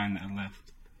 9 that are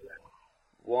left.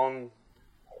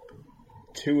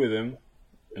 2 of them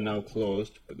are now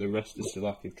closed, but the rest are still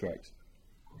active tracks.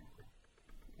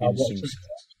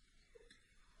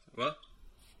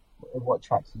 What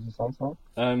tracks did you say, sorry?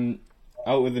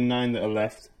 Out of the 9 that are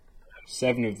left,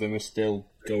 7 of them are still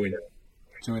going.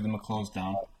 2 of them are closed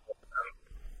down.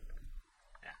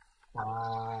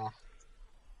 I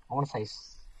want to say...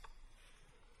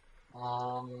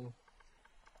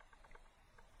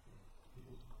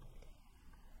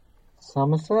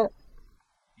 Somerset?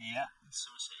 Yeah,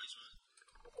 Somerset is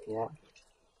right.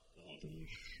 Yeah.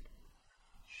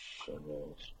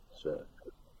 Somerset.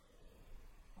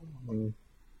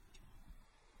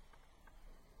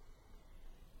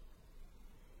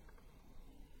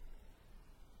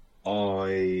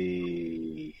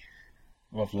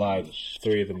 I've lied.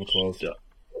 3 of them are closed.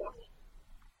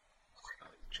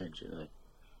 Change it,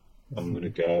 I'm going to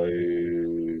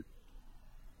go...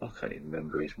 I can't even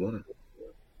remember his one.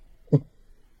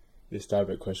 This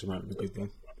tiebreak question might be good then.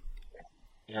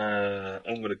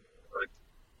 I'm going to...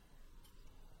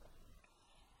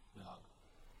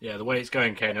 Yeah, the way it's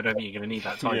going, Kane, I don't think you're going to need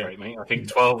that tiebreak, mate. I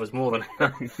think 12 was more than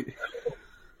enough.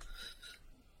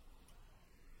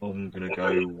 I'm going to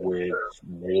go with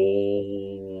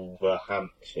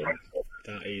Wolverhampton.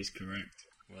 That is correct.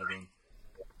 Well done.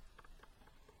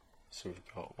 So we've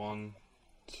got 1,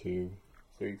 2,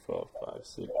 3, 4, 5,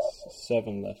 6,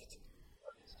 7 left.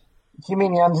 Do you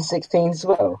mean the under 16s as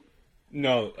well?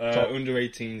 No, under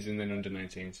 18s and then under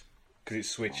 19s. Because it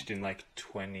switched in like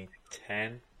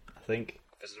 2010, I think,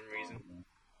 for some reason.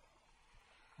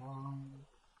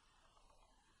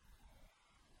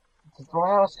 Did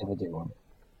Royals ever do one?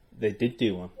 They did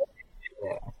do one.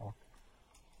 Yeah, okay.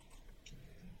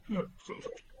 You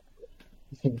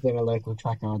think they're a local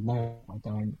track? I'd know. I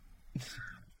don't.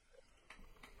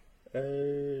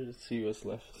 Let's see what's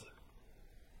left.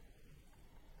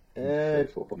 I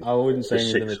wouldn't say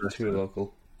any of them are too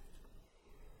local.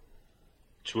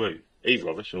 2? Either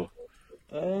of us, or?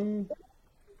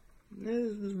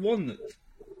 There's one that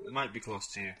might be close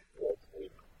to you.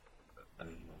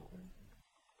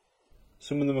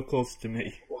 Some of them are close to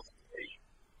me.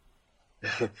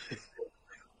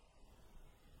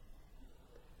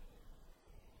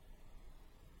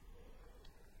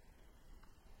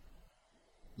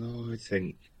 No, I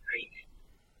think.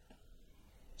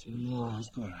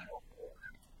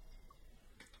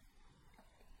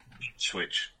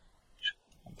 Switch.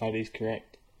 That is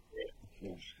correct.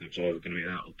 It's either going to be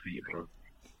that or Peterborough.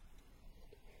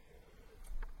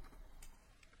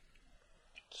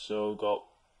 So got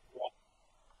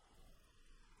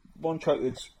one track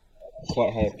that's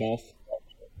quite high up north.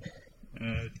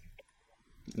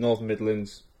 North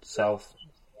Midlands, South,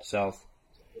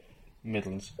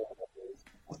 Midlands.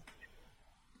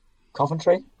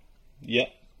 Coventry? Yep.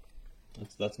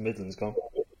 That's Midlands gone.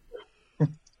 What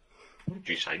did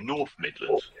you say? North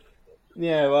Midlands?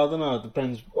 Yeah, well, I don't know. It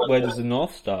depends. Where does the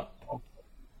north start?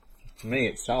 For me,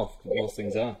 it's south. Most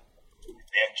things are. The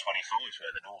M25 is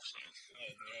where the north starts.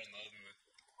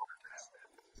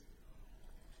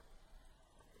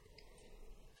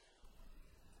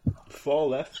 Four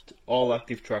left, all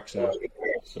active tracks now.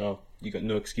 So you got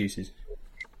no excuses.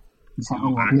 Is that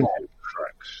all right?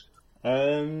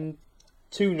 Tracks.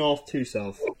 2 north, 2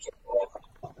 south.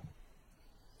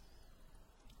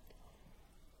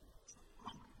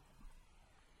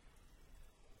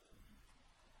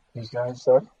 Who's going,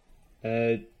 sorry?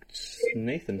 It's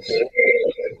Nathan.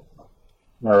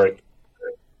 Merrick.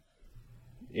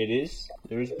 It is.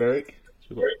 There is Berwick.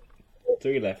 So we've got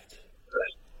 3 left.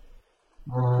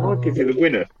 Can I give you the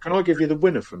winner? Can I give you the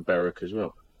winner from Berwick as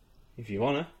well? If you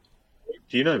wanna.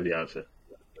 Do you know the answer?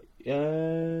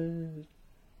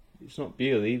 It's not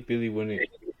Billy. Billy won it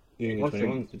in the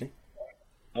 21s, did he?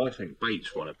 I think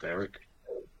Bates won at Berwick.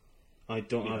 I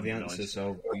don't have the answer,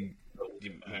 so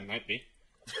it might be.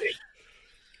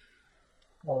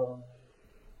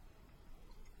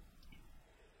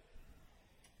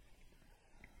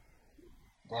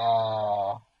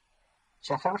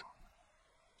 Sheffield?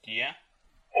 Yeah.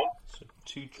 So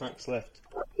 2 tracks left.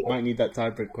 Might need that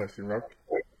tiebreak question, Rob.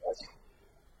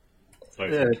 Yeah,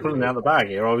 they're pulling out the bag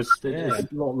here.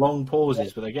 It's long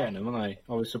pauses, but they're getting them, aren't they?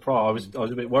 I was surprised. I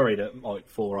was a bit worried at like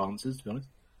 4 answers, to be honest.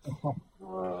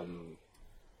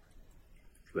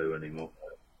 Clue anymore.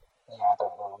 Yeah, I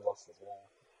don't know. I'm lost as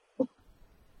well.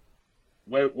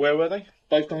 Where were they?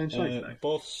 Both down south.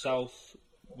 Both south.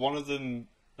 One of them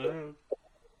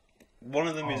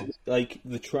is like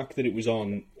the track that it was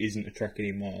on isn't a track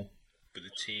anymore, but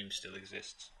the team still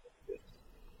exists.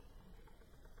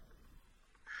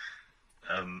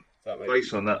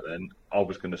 Based on that, then I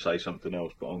was going to say something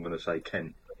else, but I'm going to say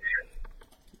Kent.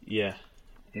 Yeah,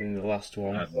 in the last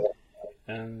one.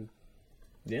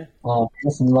 Yeah.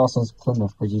 Listen, the last one's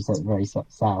Plymouth, because you said very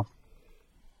south.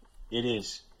 It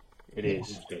is. It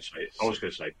is. I was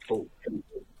going to say Paul.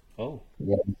 Oh.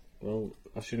 Yeah. Well,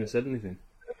 I shouldn't have said anything.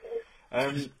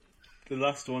 The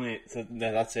last one,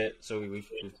 that's it. So we've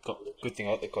got good thing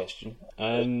out the question.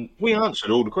 We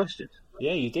answered all the questions.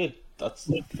 Yeah, you did. That's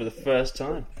for the first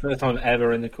time. First time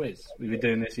ever in the quiz. We've been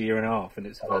doing this a year and a half, and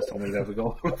it's the first time we've ever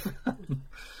got.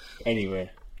 Anyway,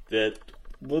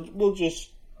 we'll just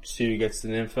see who gets the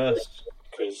name first,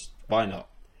 because why not?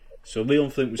 So Leon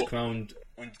Flint was crowned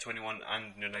under 21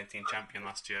 and under 19 champion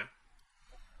last year.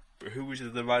 But who was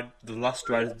the last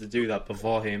rider to do that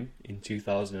before him in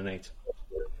 2008?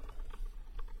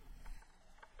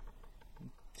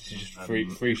 This is just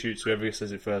free shoots. Whoever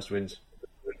says it first wins.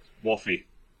 Waffy.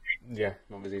 Yeah,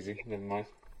 that was easy. Never mind.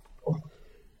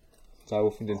 So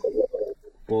Wolfenden.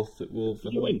 Both at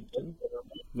Wolverhampton.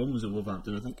 One was at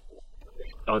Wolverhampton, I think.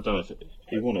 I don't know if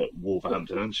he won at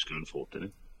Wolverhampton and Scunthorpe, didn't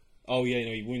he? Oh yeah,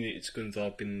 no, he won it at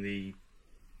Scunthorpe in the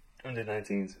under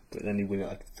 19s, but then he won it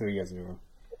like 3 years in a row.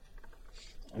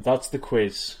 And that's the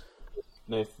quiz.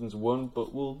 Nathan's won,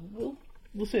 but we'll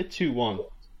say 2-1.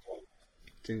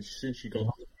 Since you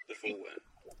got the full win.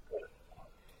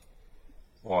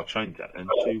 Well, I'll change that then.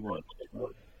 2-1.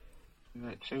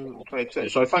 Yeah,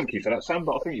 so thank you for that, Sam,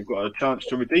 but I think you've got a chance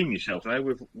to redeem yourself now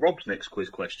with Rob's next quiz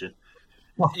question.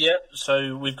 Yeah,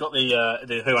 so we've got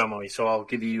the Who Am I? So I'll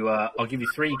give you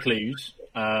 3 clues,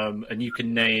 and you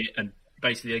can name, and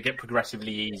basically they get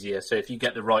progressively easier. So if you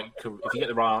get the right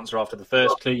answer after the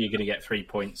first clue, you're going to get 3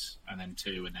 points, and then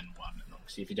 2, and then 1. And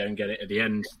obviously, if you don't get it at the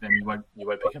end, then you won't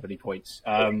pick up any points.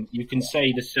 You can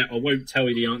say the set. I won't tell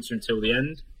you the answer until the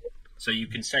end. So you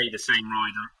can say the same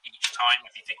rider each time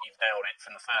if you think you've nailed it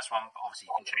from the first one, but obviously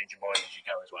you can change your mind as you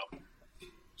go as well.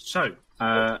 So,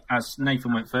 as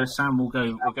Nathan went first, Sam, we'll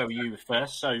go with you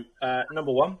first. So,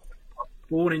 number 1,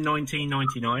 born in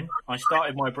 1999, I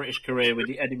started my British career with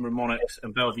the Edinburgh Monarchs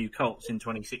and Bellevue Colts in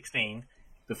 2016,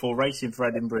 before racing for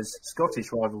Edinburgh's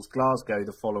Scottish rivals Glasgow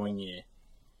the following year.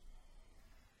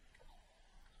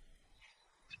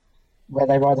 Where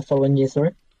they ride the following year,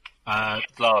 sorry?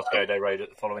 Glasgow, they rode it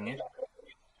the following year.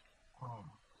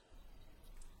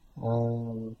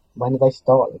 When did they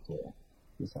start the year?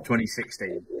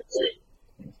 2016.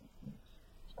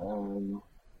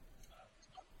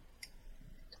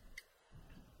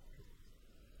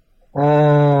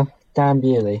 Dan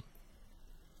Bewley.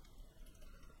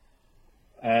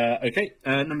 Okay,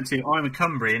 number 2. I'm a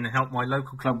Cumbrian and helped my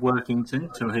local club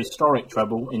Workington to a historic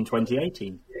treble in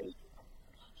 2018.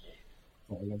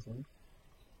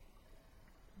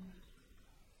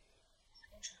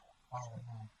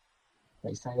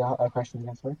 Let's say a question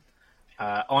again, sorry.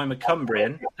 I'm a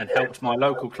Cumbrian and helped my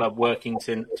local club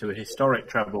Workington to a historic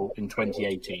treble in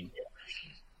 2018.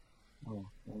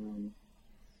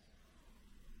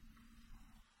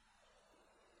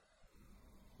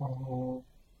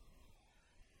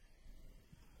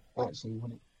 Actually,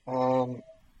 would it?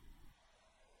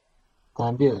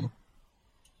 Dan Bewley.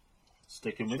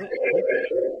 Sticking with it.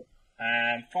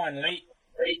 And finally,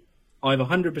 I have a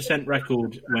 100%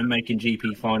 record when making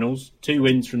GP finals. 2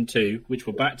 wins from 2, which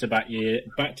were back-to-back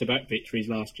victories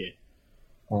last year.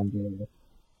 Dan Bewley.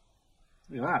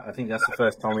 Look at that. I think that's the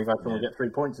first time we've had someone get 3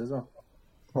 points as well.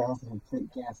 That's a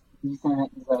complete guess. You said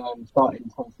he started in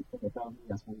 2016,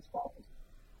 that's when he started.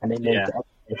 And then moved to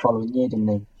the following year, didn't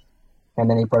he? And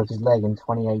then he broke his leg in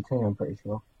 2018, I'm pretty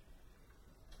sure.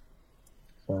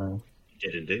 So. He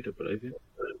did indeed, I believe you.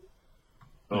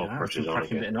 Pressure's on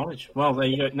again. Bit of knowledge. Well, there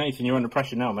you go. Nathan, you're under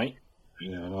pressure now, mate.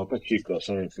 Yeah, I bet you've got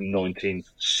something from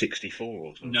 1964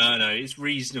 or something. No, it's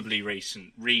reasonably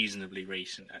recent,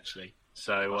 actually.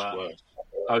 So,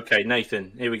 okay,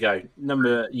 Nathan, here we go.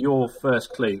 Your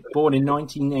first clue. Born in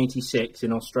 1986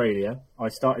 in Australia, I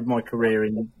started my career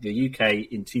in the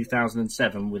UK in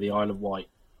 2007 with the Isle of Wight.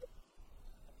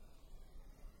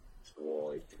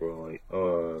 Right.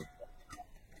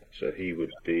 So he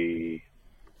would be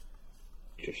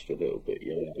just a little bit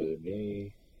younger than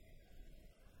me.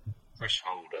 Chris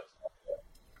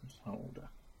Holder.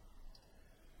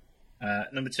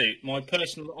 Number 2. My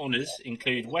personal honours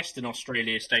include Western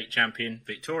Australia State Champion,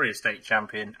 Victoria State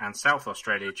Champion and South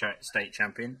Australia State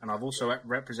Champion, and I've also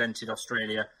represented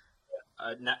Australia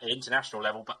at international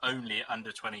level, but only at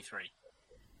under 23.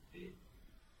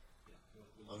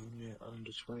 Only at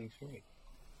under 23?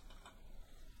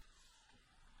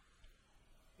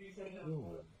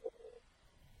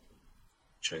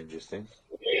 Changes things.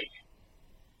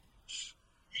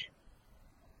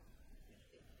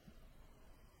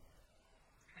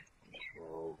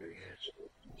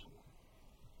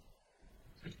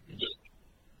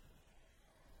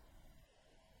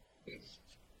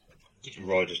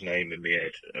 Rider's name in my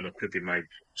head, and I could be made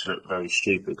to look very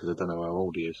stupid because I don't know how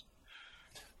old he is.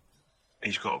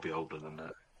 He's got to be older than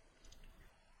that.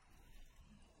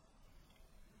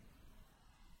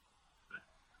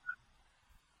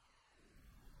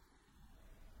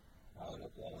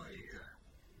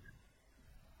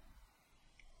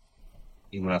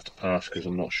 You're gonna have to pass because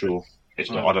I'm not sure.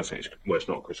 It's not. I don't think it's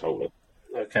not Chris Holder.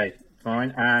 Okay,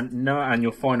 fine. And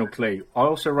your final clue. I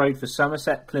also rode for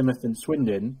Somerset, Plymouth, and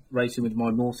Swindon, racing with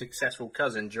my more successful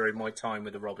cousin during my time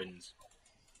with the Robins.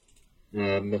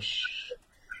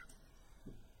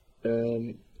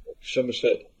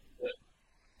 Somerset,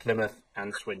 Plymouth,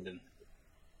 and Swindon.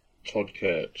 Todd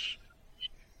Kurtz.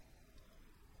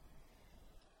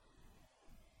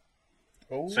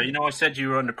 So I said you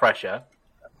were under pressure.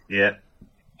 Yeah.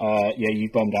 You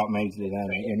bummed out majorly there,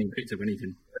 mate. You only picked up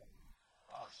anything.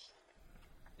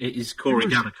 It is Corey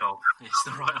Gallicol. It's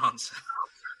the right answer.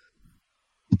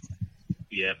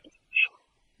 Yeah.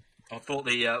 I thought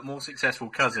the more successful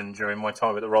cousin during my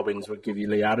time at the Robins would give you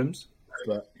Lee Adams,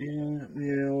 but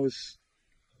I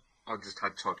just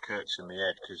had Todd Kurtz in my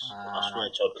head because I swear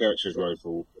Todd Kurtz has rode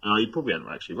for. He probably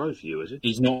hasn't actually rode for you, has he?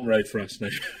 He's not rode for us, no.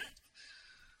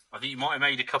 I think he might have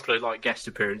made a couple of guest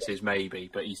appearances, maybe,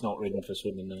 but he's not ridden for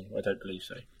Swindon. No, I don't believe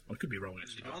so. I could be wrong,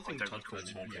 actually. I don't think Todd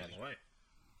Kurtz won the other way.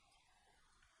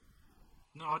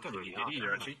 No, I don't think he did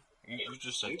either, actually. You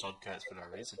just said Todd Kurtz for no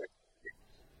reason.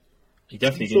 He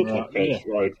definitely didn't. Todd Kurtz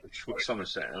rode for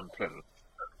Somerset and Plymouth.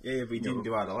 Yeah, but he didn't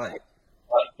do either way.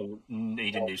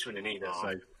 He didn't do Swindon either,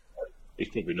 so. He's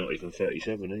probably not even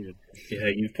 37 even. Yeah,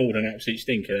 you've pulled an absolute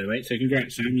stinker there, mate. So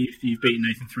congrats, Sam. You've beaten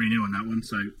Nathan 3-0 on that one,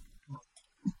 so.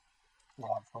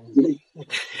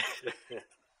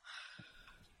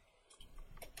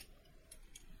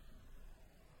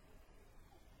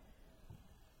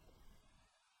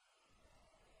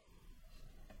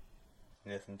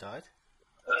 Nathan died?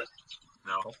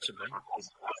 No. Possibly. I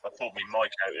thought me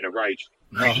Mike out in a rage.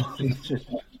 No.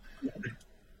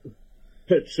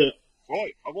 But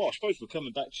Right. Well, I suppose we're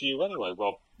coming back to you anyway,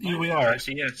 Rob. Yeah, we are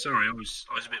actually. Yeah, sorry, I was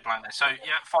a bit blank there. So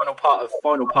yeah, final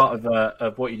part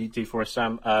of what you need to do for us,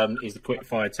 Sam, is the quick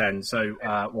fire 10. So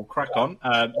we'll crack on.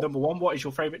 Number 1, what is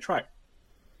your favourite track?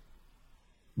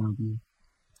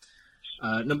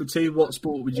 Number 2, what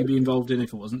sport would you be involved in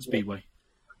if it wasn't Speedway?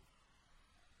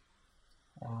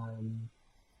 I'm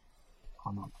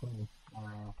not sure.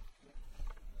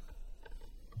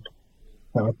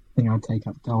 I think I'd take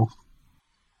up golf.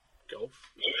 Golf.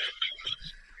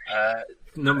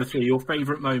 Number 3, your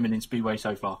favourite moment in Speedway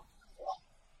so far?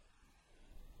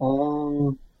 I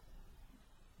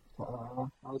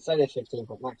would say the 15th,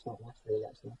 but Max not last league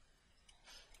actually.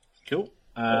 Cool.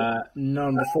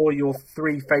 Number 4, your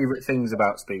 3 favourite things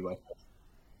about Speedway?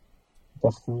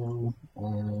 Definitely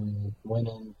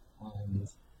winning and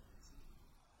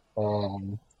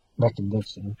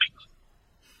recognition.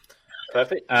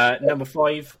 Perfect. Number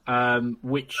 5,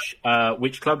 which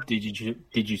club did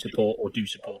you support or do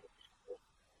support?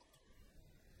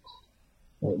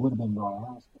 It would have been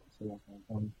Royal.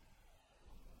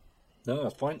 No,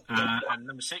 that's fine. And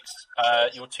number 6,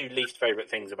 your 2 least favourite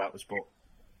things about the sport?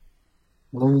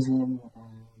 Losing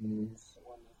and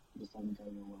just don't go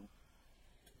well.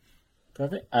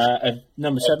 Perfect.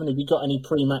 Number 7, have you got any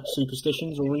pre-match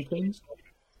superstitions or routines?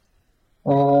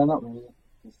 Not really.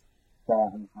 Just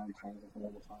start and hand changes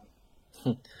all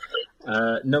the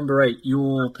time. Number 8,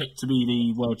 your pick to be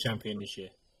the world champion this year?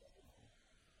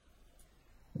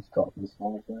 It's got to be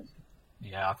small first.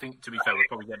 Yeah, I think, to be fair, we'll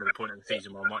probably get to the point of the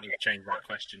season where I might need to change that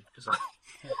question because I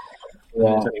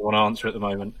don't really want to answer at the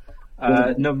moment.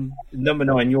 Number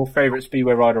 9, your favourite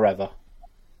Speedway rider ever?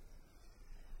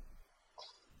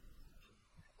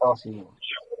 Darcy.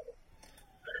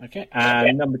 Okay,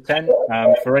 and number 10,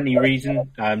 for any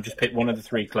reason, just pick one of the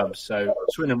 3 clubs. So,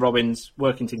 Swindon Robins,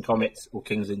 Workington Comets, or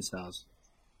Kings Lynn Stars?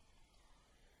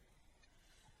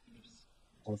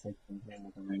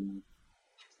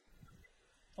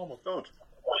 Oh my God.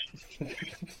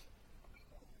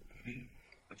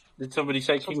 Did somebody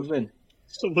say Kings Lynn?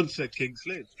 Someone said Kings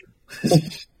Lynn.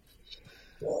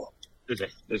 There's a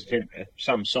hint there.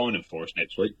 Sam's signing for us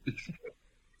next week.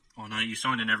 Oh no, you're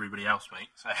signing everybody else, mate.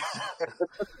 So.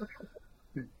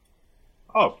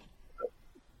 Oh.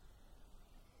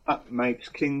 That makes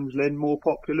Kings Lynn more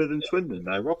popular than Swindon,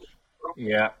 though, Rob.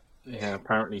 Yeah,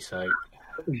 apparently so.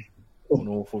 What an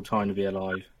awful time to be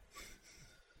alive.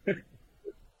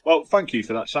 Well, thank you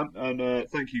for that, Sam, and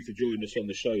thank you for joining us on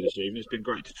the show this evening. It's been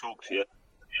great to talk to you.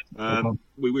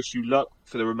 We wish you luck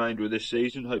for the remainder of this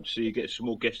season. Hope to see you get some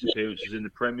more guest appearances in the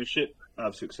Premiership,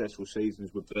 have successful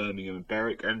seasons with Birmingham and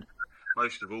Berwick, and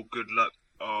most of all, good luck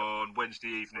on Wednesday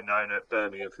evening down at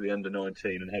Birmingham for the under-19,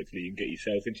 and hopefully you can get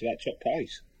yourself into that top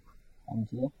place.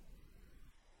 Thank you.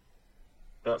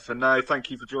 But for now, thank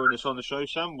you for joining us on the show,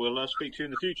 Sam. We'll speak to you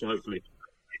in the future, hopefully.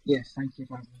 Yes, thank you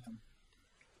for having me.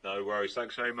 No worries.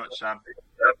 Thanks very much, Sam.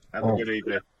 Have a good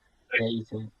evening. Yeah, you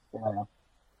too. Bye.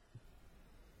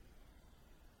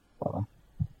 Bye.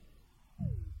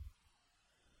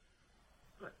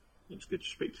 It's good to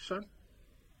speak to Sam.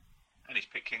 And he's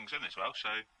picked Kings Lynn as well, so...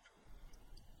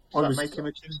 Does that make him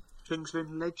a Kings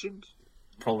Lynn legend?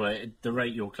 Probably. At the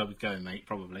rate your club is going, mate,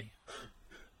 probably.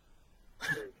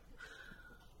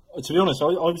 To be honest,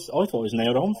 I thought he was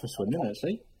nailed on for Swindon,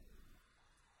 actually.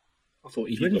 I thought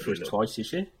he's ridden for us twice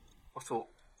this year. I thought...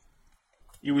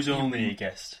 He was only a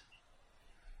guest.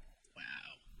 Wow.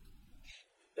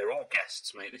 They're all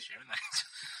guests, mate, this year, aren't they?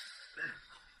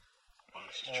 Oh,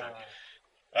 this is true.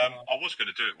 I was going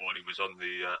to do it while he was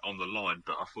on the line,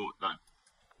 but I thought that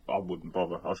I wouldn't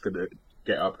bother. I was going to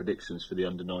get our predictions for the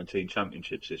under-19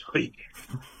 championships this week.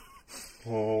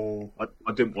 I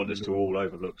didn't want us to all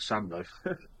overlook Sam, though.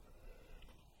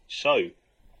 So,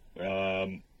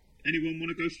 anyone want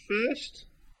to go first?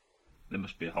 There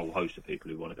must be a whole host of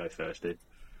people who want to go first here.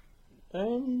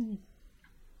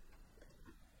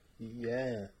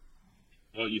 Yeah.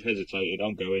 Oh, you've hesitated.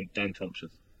 I'm going Dan Thompson.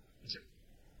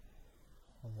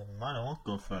 Well, never mind, I won't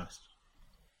go first.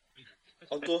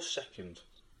 I'll go second.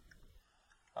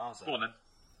 Go on then.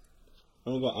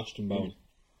 I've got Ashton Bowen.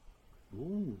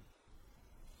 Ooh.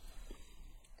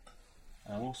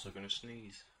 I'm also going to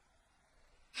sneeze.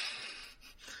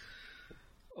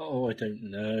 Oh, I don't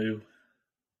know.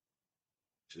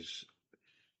 This is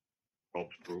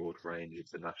Rob's broad range of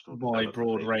the national. My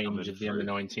broad range of the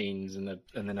under-19s and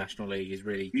the National League is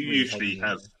really. You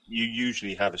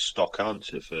usually have a stock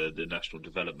answer for the National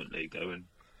Development League, though. And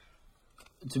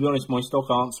to be honest, my stock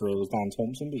answer was Dan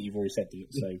Thompson, but you've already said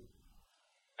it, so.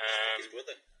 His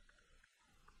brother.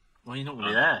 Well, you're not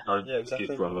really there. No, yeah, exactly.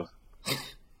 His brother.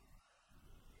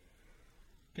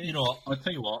 But you know what? I'll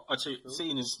tell you what.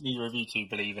 Seeing as neither of you two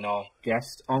believe in our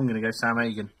guest, I'm going to go Sam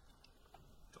Hagon.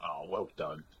 Oh, well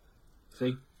done.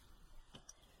 See?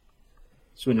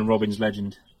 Swindon Robins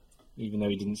legend, even though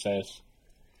he didn't say us.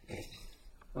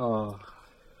 Oh.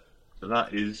 So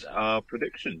that is our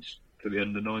predictions for the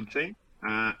under-19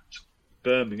 at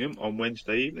Birmingham on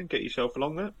Wednesday evening. Get yourself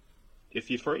along there, if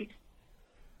you're free.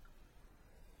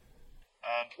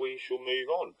 And we shall move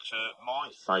on to my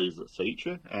favourite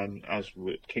feature, and as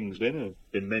with Kings Lynn have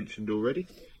been mentioned already,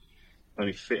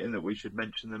 only fitting that we should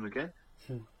mention them again.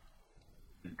 A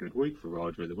good week for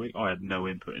Rider of the Week. I had no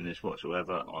input in this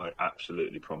whatsoever, I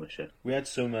absolutely promise you. We had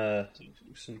some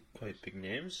quite big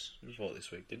names as well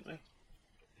this week, didn't we?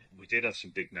 We did have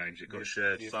some big names that got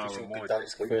shared far and wide.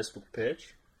 That's the Facebook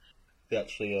page. They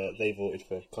actually they voted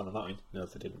for Conor Martin. No,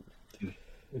 they didn't.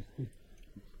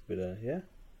 But yeah.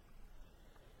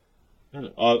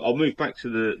 I'll move back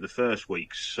to the first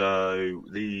week. So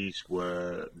these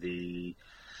were the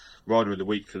Rider of the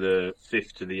Week for the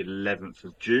 5th to the 11th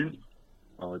of June,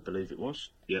 I believe it was.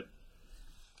 Yep.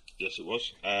 Yes, it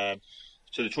was.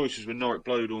 So the choices were Norwich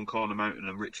Blowdorn, Conor Mountain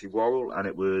and Richie Worrell, and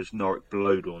it was Norwich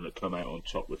Blowdorn that came out on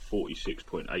top with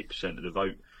 46.8% of the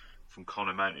vote, from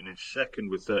Conor Mountain in second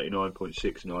with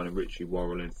 39.69 and Richie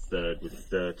Worrell in third with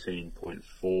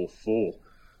 13.44.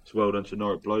 So well done to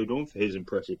Norwich Blowdorn for his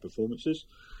impressive performances.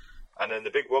 And then the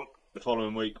big one, the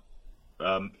following week,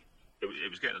 it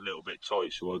was getting a little bit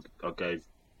tight, so I gave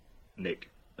Nick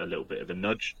a little bit of a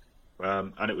nudge.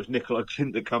 And it was Nicola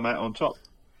Clint that come out on top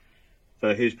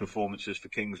for his performances for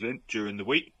Kings Lynn during the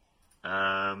week.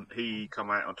 He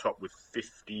come out on top with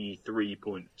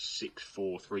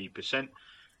 53.643%.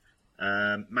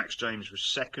 Max James was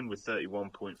second with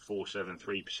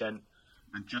 31.473%.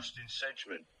 And Justin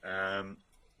Sedgman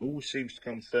always seems to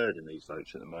come third in these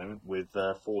votes at the moment with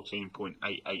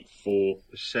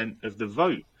 14.884% of the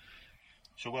vote.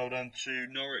 So well done to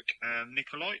Norwich and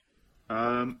Nicolai.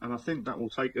 And I think that will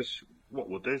take us, what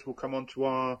we'll do is we'll come on to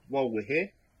while we're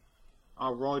here,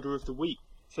 our Rider of the Week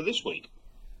for this week.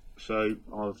 So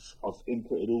I've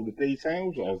inputted all the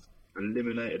details, I've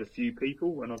eliminated a few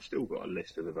people, and I've still got a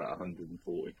list of about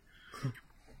 140.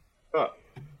 But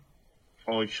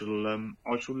I shall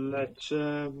let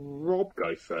Rob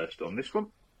go first on this one.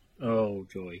 Oh,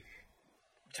 joy.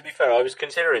 To be fair, I was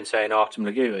considering saying Artem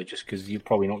Laguta just because you're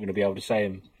probably not going to be able to say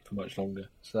him for much longer.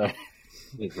 So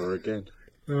never again.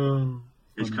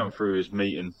 He's come through his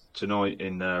meeting tonight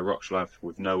in Wrocław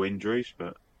with no injuries,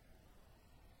 but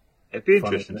it'd be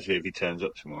interesting to see if he turns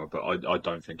up tomorrow. But I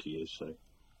don't think he is. So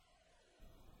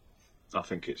I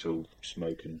think it's all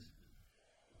smoking.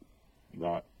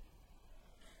 Right.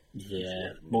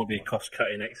 Yeah, might be a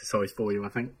cost-cutting exercise for you, I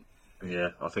think. Yeah,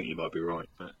 I think you might be right.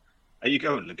 But are you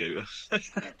going, Laguta?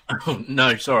 Oh,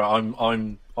 no, sorry,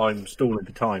 I'm stalling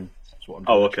for time. That's what I'm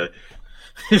doing. Oh, okay.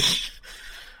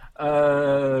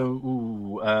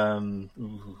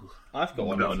 I've got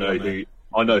one.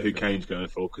 I know who Kane's going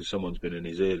for because someone's been in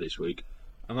his ear this week.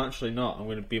 I'm actually not. I'm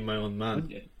going to be my own man,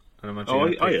 Yeah. and I'm actually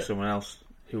going to pick yeah. someone else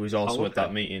who is also okay. at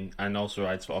that meeting and also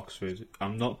rides for Oxford.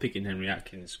 I'm not picking Henry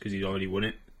Atkins because he's already won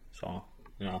it. So,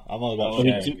 you know, I'm all about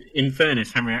sharing. In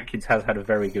fairness, Henry Atkins has had a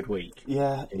very good week.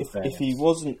 Yeah, if he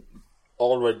wasn't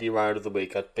already Rider of the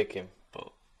Week, I'd pick him.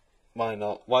 But why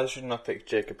not? Why shouldn't I pick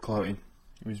Jacob Cloughton?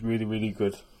 He was really, really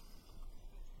good.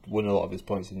 Won a lot of his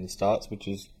points in the starts, which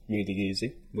is really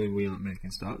easy when we aren't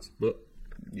making starts. But,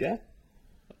 yeah,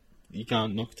 you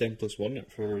can't knock 10 plus 1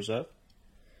 for a reserve.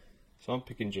 So I'm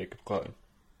picking Jacob Cloughton.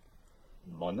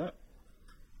 Mind that?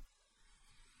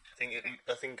 I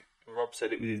think Rob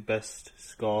said it was his best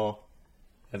score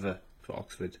ever for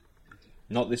Oxford.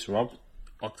 Not this Rob,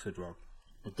 Oxford Rob.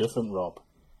 A different Rob.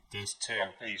 There's two.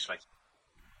 Easily.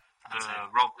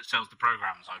 Rob that sells the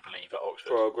programmes, I believe, at Oxford.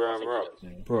 Programme Rob.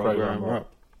 Programme Rob.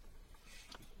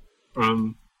 Yeah, Nate, do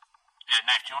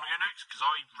you want to go next? Because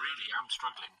I really am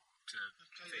struggling to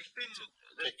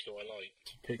pick who I like.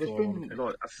 There's been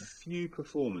like a few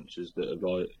performances that have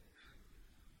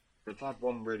they've had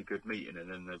one really good meeting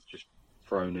and then they've just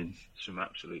thrown in some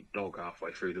absolute dog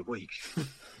halfway through the week.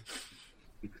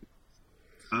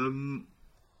 Well,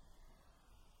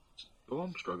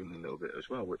 I'm struggling a little bit as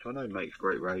well, which I know makes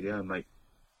great radio and makes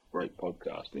great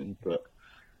podcasting, but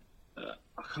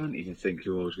I can't even think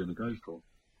who I was going to go for.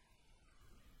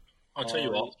 I'll tell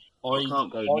you what. I can't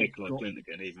go Nicola Clint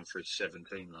again, even for his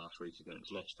 17 last week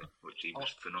against Leicester, which he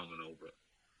was phenomenal. But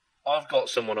I've got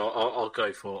someone I'll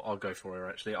go for. I'll go for her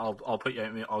actually. I'll put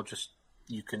you.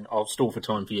 I'll stall for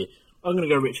time for you. I'm going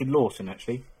to go Richard Lawson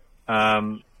actually.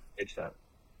 It's that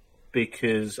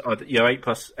because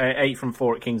 8 from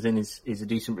 4 at Kings Lynn is a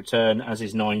decent return, as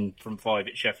is 9 from 5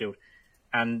 at Sheffield.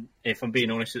 And if I'm being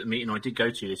honest, at the meeting I did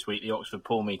go to this week, the Oxford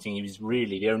Pool meeting, he was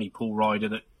really the only pool rider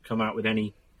that come out with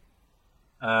any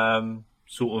any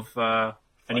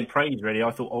praise. Really,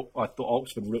 I thought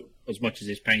Oxford looked, as much as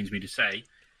this pains me to say,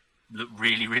 looked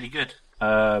really, really good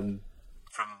from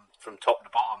top to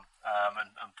bottom.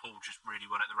 And Paul just really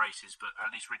won at the races, but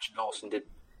at least Richard Lawson did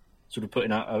sort of put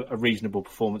in a reasonable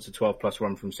performance, a 12+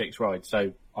 run from 6 rides.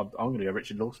 So I'm going to go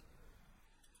Richard Lawson.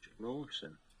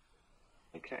 Lawson.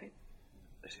 Okay.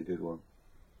 That's a good one.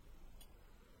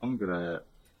 I'm going to...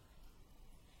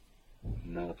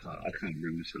 No, I can't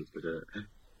bring myself to do it.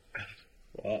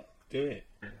 What? Do it.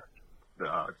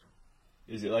 No.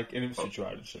 Is it like an Ipswich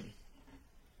rider or something?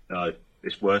 No,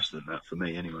 it's worse than that for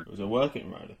me anyway. It was a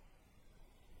working rider?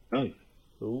 No.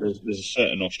 There's a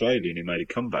certain Australian who made a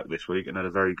comeback this week and had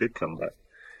a very good comeback.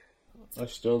 I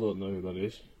still don't know who that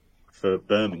is. For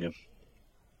Birmingham.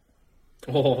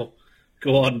 Oh,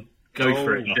 go on. Go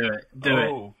for it. Do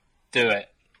it. Do it.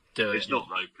 It's not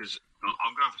though, because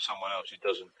I'm going for someone else who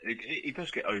doesn't. He does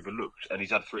get overlooked, and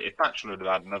he's had 3. If Batchelor had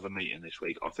had another meeting this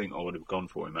week, I think I would have gone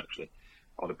for him actually.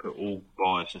 I'd have put all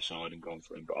bias aside and gone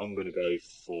for him, but I'm going to go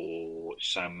for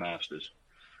Sam Masters.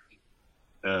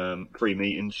 3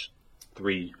 meetings,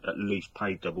 3 at least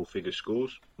paid double-figure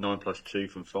scores. 9+2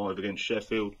 from 5 against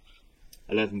Sheffield,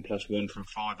 11+1 from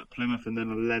 5 at Plymouth, and then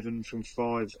 11 from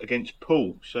 5 against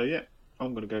Poole. So yeah,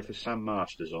 I'm going to go for Sam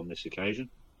Masters on this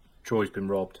occasion. Troy's been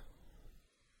robbed.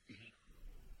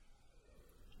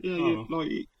 Yeah,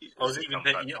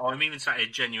 I'm even sat here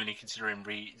genuinely considering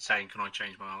saying, can I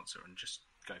change my answer and just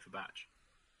go for Batch?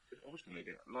 I was going to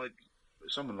get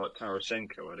someone like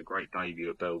Tarasenko had a great debut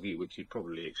at Bellevue, which you'd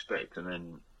probably expect, and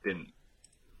then didn't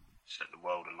set the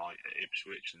world alight at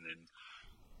Ipswich, and then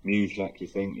Muslak, you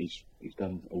think he's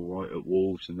done all right at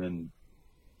Wolves, and then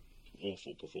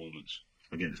awful performance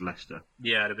against Leicester.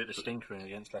 Yeah, had a bit of a stinker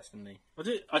against Leicester, didn't he?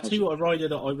 I'd tell you what, a rider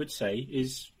that I would say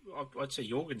is, I'd say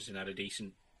Jorgensen had a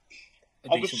decent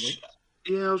week.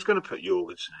 Yeah, I was going to put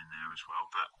Jorgensen in there as well,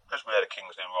 but as we had a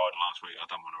King's Lynn rider last week, I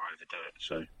don't want to overdo it,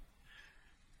 so...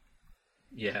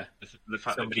 Yeah, the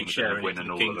fact somebody that sharing win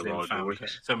and all of the rider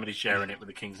weeks. Somebody sharing it with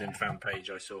the King's Lynn fan page,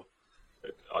 I saw.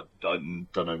 I don't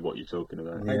know what you're talking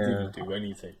about. I didn't do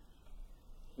anything.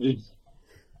 That's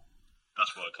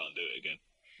why I can't do it again.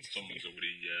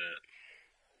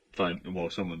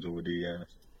 Someone's already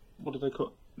what do they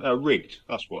call it? Rigged.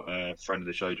 That's what a friend of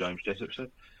the show, James Jessup, said.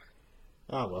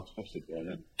 Oh well.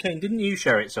 Kane, didn't you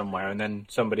share it somewhere and then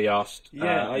somebody asked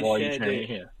why you shared it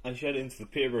here? I shared it into the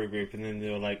Peterborough group and then they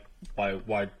were like,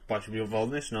 why should we be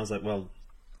involved in this? And I was like, well,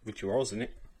 Richie Orrell's in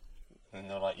it. And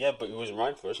they were like, yeah, but he wasn't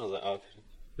right for us. And I was like, oh, okay.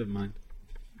 Never mind.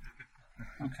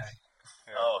 Okay.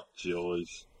 Oh,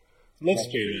 joys. Love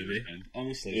Spear movie.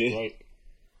 Honestly, it's great.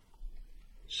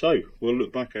 So, we'll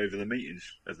look back over the meetings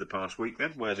of the past week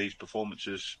then, where these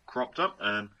performances cropped up.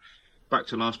 Back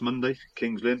to last Monday,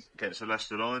 King's Lynn against the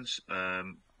Leicester Lions.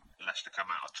 Leicester come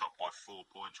out on top by 4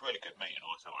 points. Really good meeting,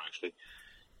 I thought, actually.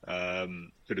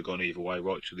 Could have gone either way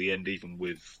right to the end, even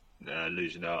with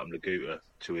losing Artem Laguta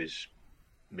to his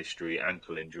mystery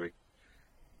ankle injury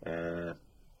prior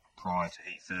to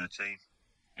Heat 13.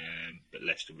 But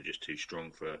Leicester were just too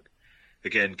strong for...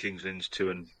 Again, King's Lynn's two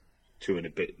and a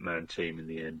bit man team in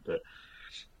the end, but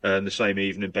the same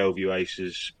evening Bellevue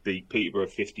Aces beat Peterborough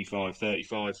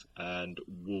 55-35, and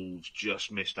Wolves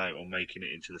just missed out on making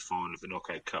it into the final of the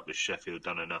Knockout Cup, as Sheffield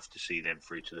done enough to see them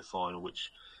through to the final,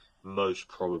 which most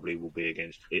probably will be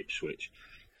against Ipswich.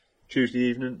 Tuesday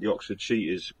evening the Oxford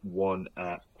Cheetahs won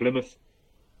at Plymouth.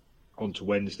 On to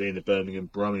Wednesday in the Birmingham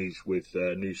Brummies with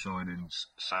new signings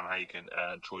Sam Hagon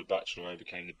and Troy Batchelor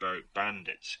overcame the Berwick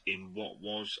Bandits in what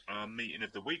was our meeting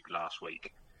of the week last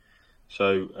week.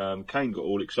 So Kane got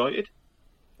all excited.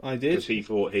 I did. Because he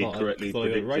thought he'd correctly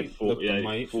predicted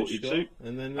 48-42.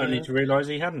 And then, only to realise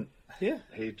he hadn't. Yeah.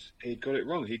 He'd got it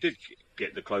wrong. He did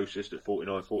get the closest at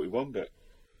 49-41, but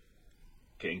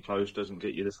getting close doesn't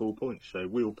get you the full point. So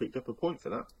we all picked up a point for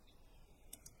that.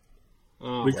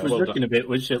 Oh, which was looking a bit,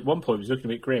 which at one point was looking a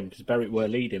bit grim because Berwick were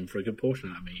leading for a good portion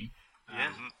of that meeting.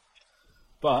 Yeah.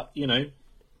 But, you know,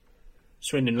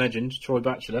 Swindon legend, Troy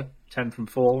Batchelor, 10 from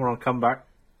 4 on a comeback.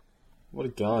 What a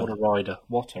guy. What a rider.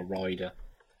 What a rider.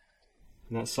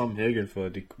 And that Sam Hagen for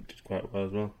did quite well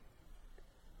as well.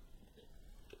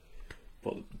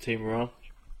 But the team were on.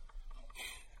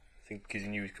 I think because he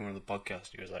knew he was coming on the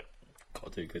podcast, he was like,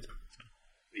 gotta do good.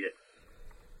 Yeah.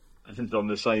 And on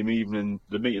the same evening,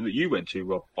 the meeting that you went to,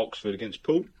 Rob, Oxford against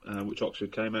Poole, which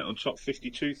Oxford came out on top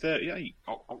 52-38.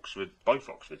 Both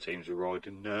Oxford teams are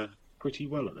riding pretty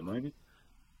well at the moment.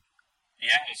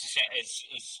 Yeah,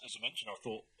 as I mentioned, I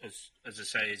thought, as I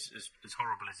say, as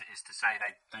horrible as it is to say,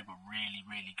 they were really,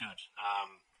 really good.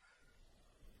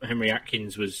 Henry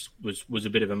Atkins was a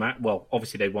bit of a match. Well,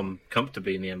 obviously they won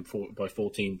comfortably in the end by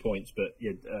 14 points, but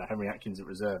Henry Atkins at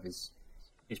reserve is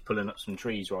pulling up some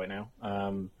trees right now.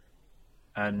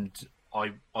 And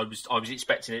I was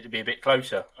expecting it to be a bit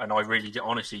closer, and I really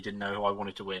honestly didn't know who I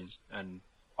wanted to win, and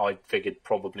I figured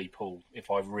probably Poole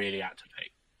if I really had to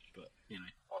pick, but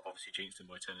I've obviously jinxed them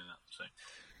by turning up. So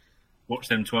watch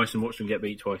them twice and watch them get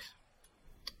beat twice.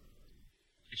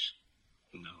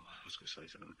 No, I was going to say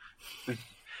something.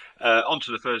 On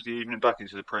to the Thursday evening, back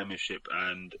into the Premiership,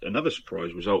 and another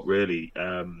surprise result, really.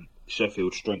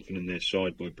 Sheffield strengthening their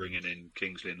side by bringing in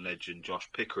Kings Lynn legend Josh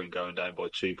Pickering, going down by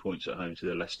 2 points at home to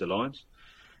the Leicester Lions.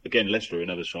 Again, Leicester,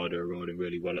 another side, are riding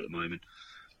really well at the moment.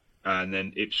 And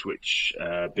then Ipswich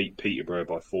beat Peterborough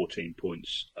by 14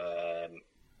 points,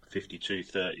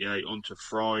 52-38. On to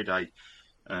Friday,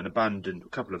 and a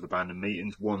couple of abandoned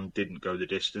meetings. One didn't go the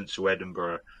distance, so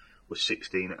Edinburgh was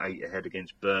 16-8 ahead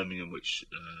against Birmingham, which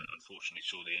unfortunately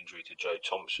saw the injury to Joe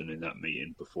Thompson in that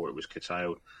meeting before it was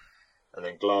curtailed. And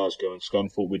then Glasgow and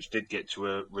Scunthorpe, which did get to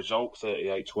a result,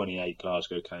 38-28.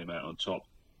 Glasgow came out on top.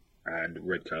 And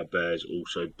Redcar Bears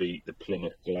also beat the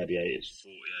Plymouth Gladiators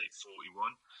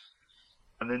 48-41.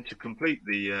 And then to complete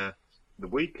the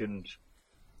weekend,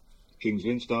 Kings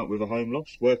Lynn start with a home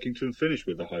loss. Workington finish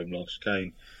with a home loss.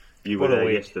 Kane, you were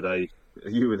there yesterday.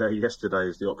 You were there yesterday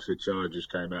as the Oxford Chargers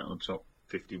came out on top,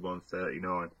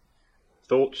 51-39.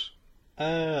 Thoughts?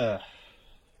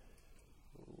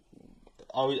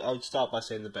 I would start by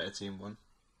saying the better team won,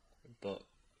 but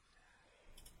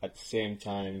at the same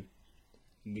time,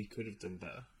 we could have done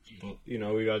better. But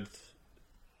we had.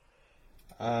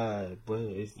 Where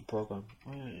is the program?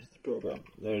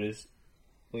 There it is.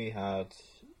 We had.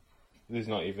 There's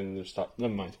not even the start.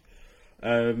 Never mind.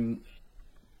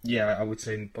 Yeah, I would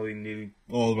say probably nearly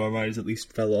all of our riders at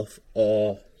least fell off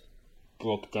or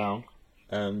broke down.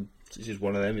 This is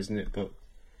one of them, isn't it? But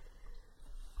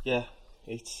yeah.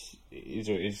 It's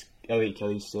Elliot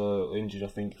Kelly's still injured, I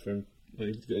think, from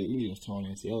he was torn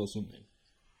ACL or something.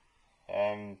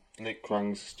 Nick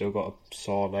Krang's still got a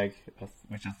sore leg,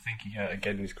 which I think he hurt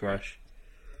again in his crash.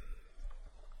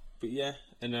 But yeah,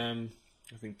 and I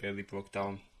think Bailey broke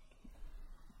down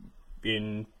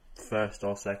being first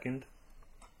or second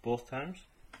both times.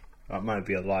 That might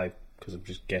be a lie because I'm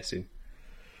just guessing.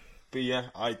 But yeah,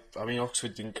 I mean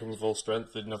Oxford didn't come with full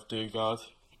strength. Didn't have Dugard,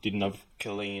 didn't have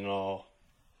Killeen or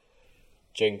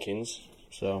Jenkins,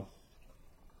 so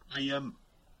a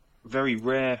very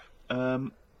rare.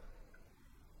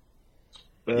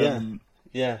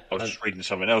 Yeah. I was just reading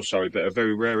something else. Sorry, but a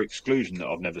very rare exclusion that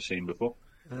I've never seen before.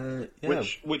 Yeah.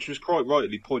 Which was quite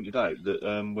rightly pointed out that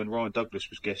when Ryan Douglas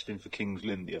was guesting for Kings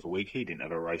Lynn the other week, he didn't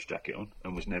have a race jacket on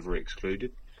and was never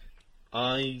excluded.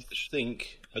 I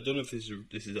don't know if this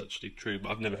is actually true,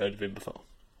 but I've never heard of him before.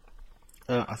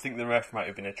 I think the ref might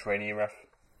have been a trainee ref.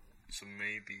 So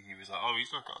maybe he was like, oh,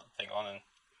 he's not got a thing on, and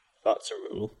that's a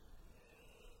rule.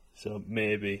 So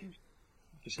maybe.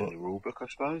 If it's in the rule book, I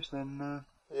suppose, then...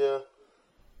 Yeah.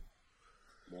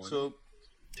 So,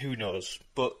 who knows?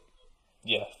 But,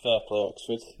 yeah, fair play,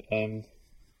 Oxford.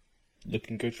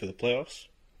 Looking good for the playoffs.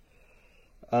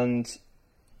 And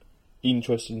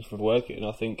interesting for Working,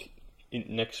 I think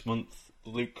next month,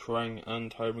 Luke Krang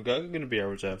and Howard McGurk are going to be our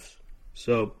reserves.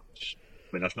 So...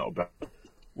 I mean, that's not a bad...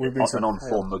 It's an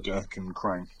on-form McGurk and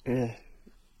Krang. Yeah.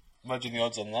 Imagine the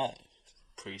odds on that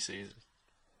pre-season.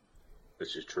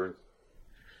 This is true.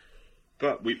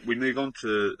 But we move on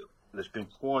to... There's been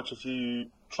quite a few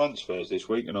transfers this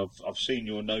week, and I've seen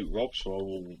your note, Rob, so I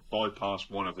will bypass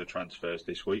one of the transfers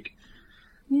this week.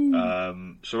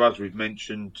 So as we've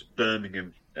mentioned,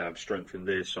 Birmingham have strengthened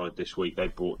their side this week. They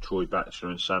brought Troy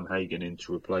Batchelor and Sam Hagon in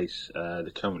to replace the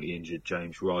currently injured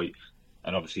James Wright,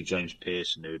 and obviously James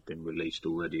Pearson, who had been released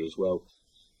already as well.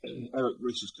 Eric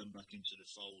Rees has come back into the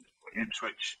fold by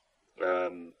Ipswich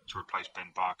to replace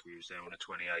Ben Barker, who was there on a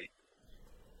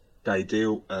 28-day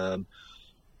deal.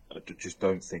 I just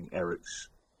don't think Eric's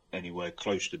anywhere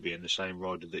close to being the same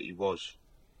rider that he was.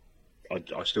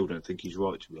 I still don't think he's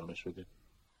right, to be honest with you.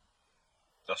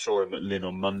 I saw him at Lynn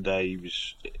on Monday. He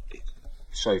was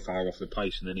so far off the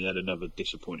pace, and then he had another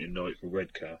disappointing night for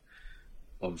Redcar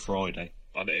on Friday.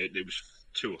 It was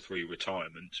 2 or 3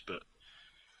 retirements, but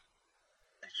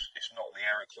it's not the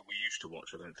Eric that we used to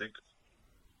watch, I don't think.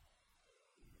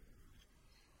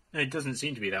 It doesn't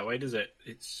seem to be that way, does it?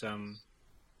 It's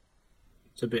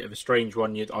a bit of a strange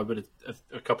one. I would have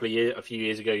a few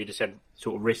years ago, you'd have said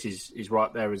sort of Riss is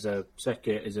right there as a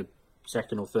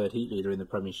second or third heat leader in the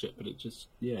Premiership, but it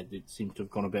seems to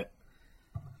have gone a bit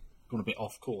gone a bit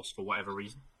off course for whatever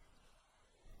reason.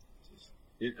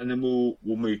 And then we'll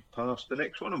move past the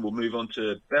next one, and we'll move on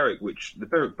to Berwick, which the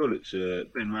Berwick Bullets,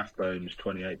 Ben Rathbone's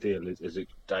 28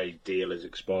 deal has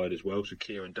expired as well, so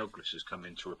Kieran Douglas has come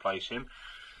in to replace him.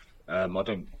 I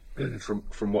don't,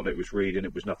 from what it was reading,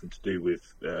 it was nothing to do with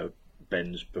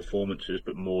Ben's performances,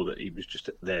 but more that he was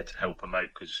just there to help him out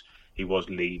because he was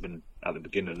leaving at the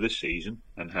beginning of this season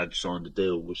and had signed a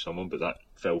deal with someone, but that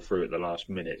fell through at the last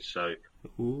minute. So,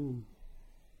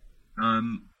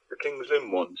 the Kings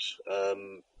Lynn ones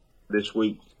this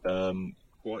week,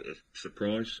 quite a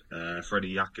surprise.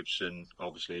 Freddie Jacobson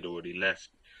obviously had already left,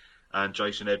 and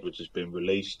Jason Edwards has been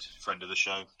released. Friend of the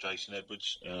show, Jason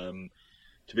Edwards,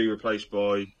 to be replaced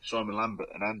by Simon Lambert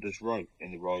and Anders Rowe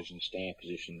in the rising star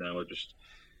position. Now, I don't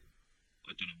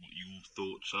know what your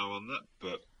thoughts are on that,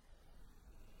 but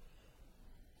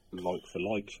like for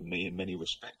like for me in many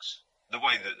respects, the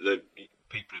way that the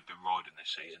people have been riding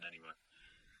this season anyway.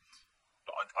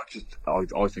 I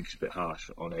think it's a bit harsh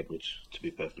on Edwards, to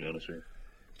be perfectly honest with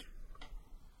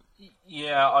you.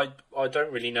 Yeah, I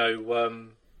don't really know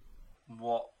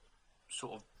what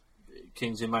sort of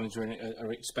Kings and manager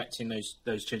are expecting those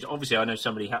changes. Obviously, I know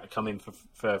somebody had to come in for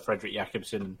Frederick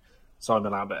Jacobson.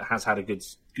 Simon Lambert has had a good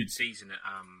season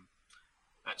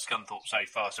at Scunthorpe so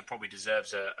far, so probably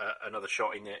deserves another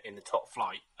shot in the top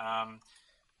flight.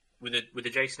 With the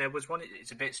Jason Edwards one,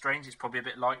 it's a bit strange. It's probably a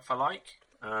bit like for like.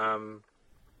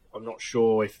 I'm not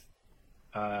sure if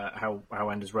how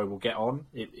Anders Rowe will get on.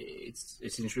 It's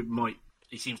interesting.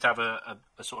 He seems to have a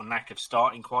sort of knack of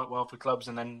starting quite well for clubs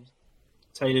and then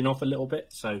tailing off a little bit.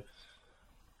 So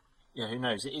yeah, who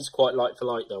knows? It is quite like for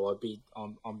like though.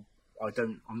 I'm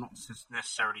not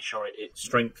necessarily sure it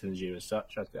strengthens you as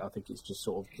such. I think it's just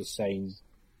sort of the same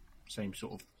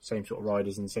sort of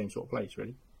riders in the same sort of place,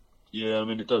 really. Yeah, I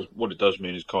mean, it does. What it does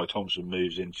mean is Kai Thompson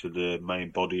moves into the main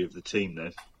body of the team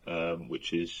then,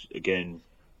 which is again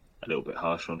a little bit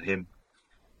harsh on him.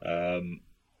 And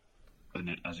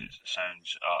as it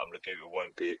sounds, Laguta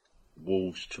won't be at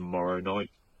Wolves tomorrow night.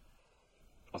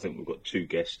 I think we've got two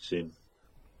guests in.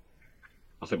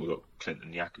 I think we've got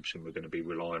Clinton Jacobson we're going to be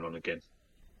relying on again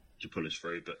to pull us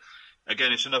through. But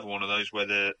again, it's another one of those where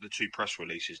the two press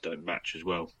releases don't match as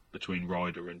well between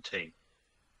rider and team.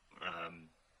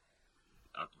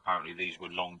 Apparently these were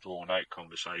long drawn out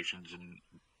conversations and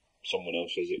someone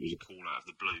else says it was a call out of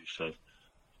the blue, so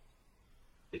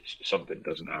it's something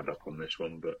doesn't add up on this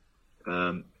one. But we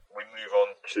move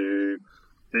on to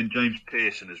then James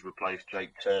Pearson has replaced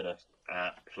Jake Turner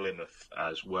at Plymouth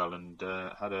as well, and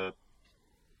had a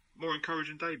more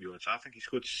encouraging debut. I think he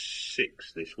scored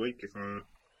 6 this week, on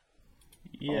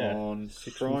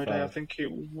Friday, I think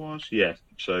it was. Yeah,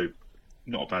 so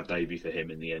not a bad debut for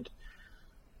him in the end.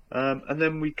 And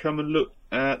then we come and look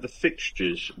at the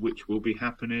fixtures, which will be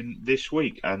happening this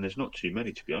week. And there's not too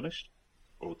many, to be honest.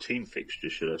 Or team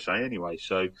fixtures, should I say, anyway.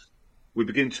 So we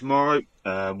begin tomorrow.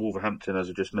 Wolverhampton, as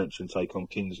I just mentioned, take on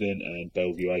Kings Lynn, and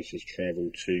Bellevue Aces travel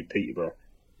to Peterborough.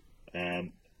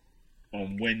 On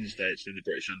Wednesday, it's in the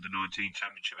British Under-19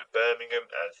 Championship at Birmingham.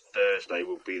 And Thursday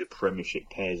will be the Premiership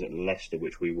pairs at Leicester,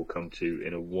 which we will come to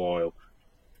in a while.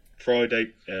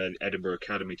 Friday, Edinburgh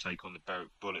Academy take on the Berwick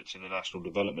Bullets in the National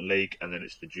Development League, and then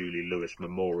it's the Julie Lewis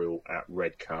Memorial at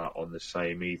Redcar on the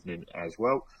same evening as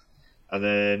well. And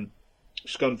then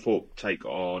Scunthorpe take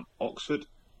on Oxford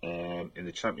in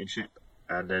the Championship,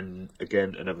 and then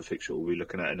again another fixture we'll be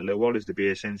looking at in a little while is the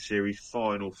BSN Series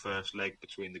final first leg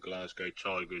between the Glasgow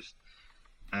Tigers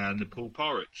and the Poole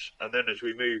Pirates. And then as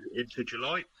we move into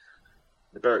July,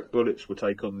 the Berwick Bullets will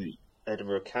take on the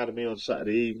Edinburgh Academy on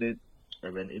Saturday evening.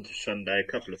 And then into Sunday, a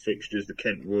couple of fixtures, the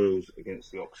Kent Royals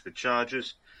against the Oxford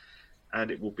Chargers.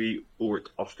 And it will be Ulrich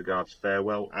Ostergaard's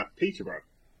farewell at Peterborough.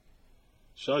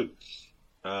 So,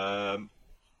 a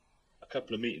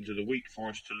couple of meetings of the week for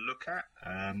us to look at.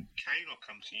 Kane, I'll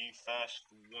come to you first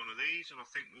for one of these. And I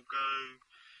think we'll go...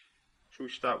 Shall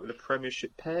we start with the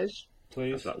Premiership pairs?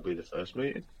 Please. That will be the first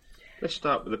meeting. Let's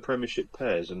start with the Premiership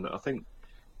pairs. And I think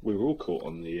we were all caught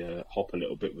on the hop a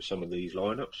little bit with some of these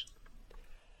lineups.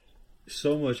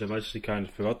 So much I've actually kind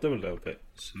of forgot them a little bit.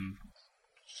 So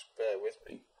just bear with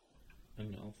me.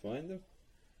 And I'll find them.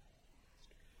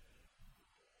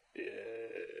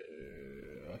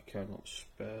 I cannot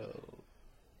spell.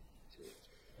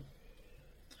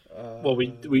 Well,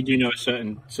 we do know a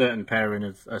certain pairing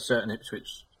of a certain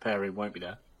Ipswich pairing won't be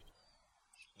there.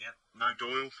 Yeah, no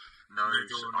Doyle. I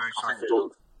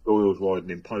think Doyle's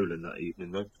riding in Poland that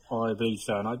evening, though. I believe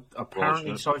so. And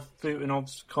apparently,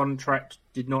 Seifutunov's contract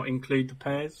did not include the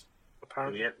pairs.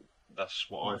 Apparently, yeah, that's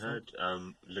what I heard.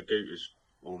 Laguta's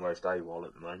almost AWOL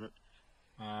at the moment.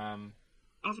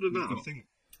 Other than that, I think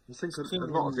I think a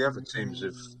lot of the other teams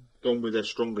have gone with their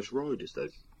strongest riders, though.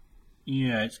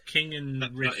 Yeah, it's King and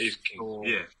Rich. That is King. Or...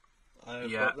 Yeah.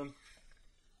 I've got them.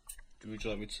 Would you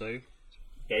like me to say?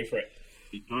 Go for it.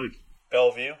 No.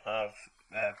 Bellevue have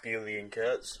Bealey and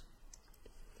Kurtz.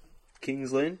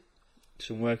 Kings Lynn,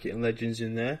 some working legends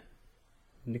in there.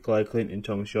 Nikolai Clinton,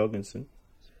 Thomas Jorgensen.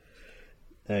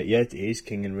 It is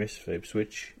King and Riss for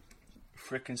Ipswich.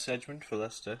 Frick and Sedgman for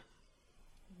Leicester.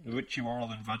 Richie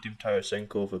Worrell and Vadim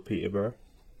Tarasenko for Peterborough.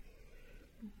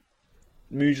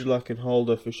 Mujolak and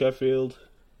Holder for Sheffield.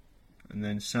 And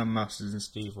then Sam Masters and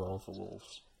Steve Wall for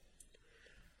Wolves.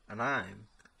 And I'm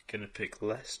going to pick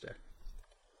Leicester.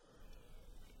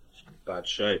 Bad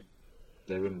shape.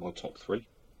 They're in my top 3.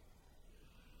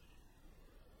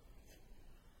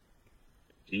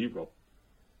 Do you, Rob?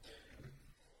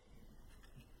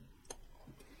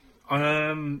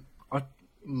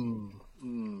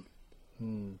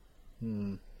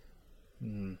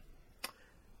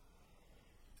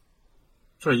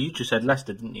 Sorry, you just said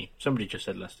Leicester, didn't you? Somebody just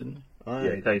said Leicester, didn't they?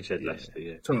 Yeah, they said Leicester,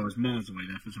 yeah. Sorry, I was miles away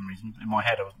there for some reason. In my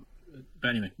head, I was... But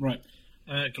anyway, right.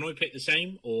 Can I pick the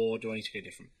same, or do I need to go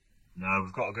different? No,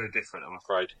 we've got to go different, I'm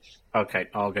afraid. Okay,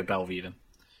 I'll go Bellevue then.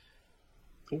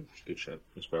 Oh, it's a good show.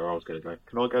 That's where I was going to go.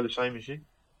 Can I go the same as you?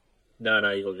 No,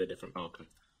 you've got to go different. Oh, okay.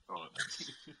 All right.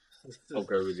 I'll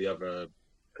go with the other,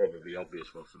 probably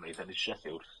obvious one for me, then is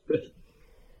Sheffield.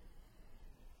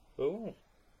 Oh.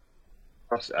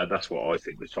 That's what I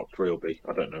think the top 3 will be.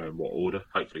 I don't know in what order.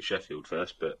 Hopefully Sheffield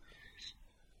first, but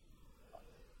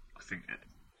I think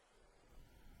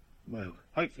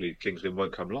hopefully Kings Lynn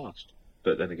won't come last.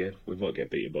 But then again, we might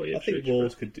get beaten by Ipswich. I think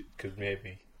Wolves could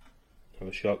maybe have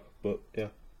a shock, but yeah.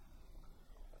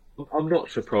 I'm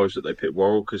not surprised that they picked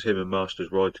Worrell because him and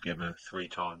Masters ride together 3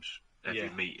 times every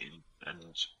meeting, and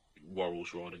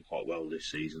Worrell's riding quite well this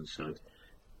season, so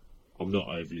I'm not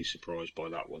overly surprised by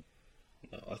that one.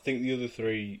 No, I think the other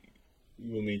 3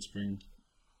 will need to bring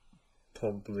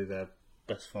probably their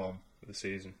best form of the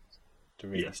season to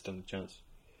really stand a chance.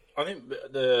 I think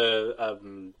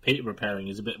the Peterborough pairing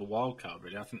is a bit of a wild card,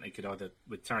 really. I think they could either,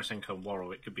 with Tarasenko and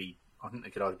Worrell, I think they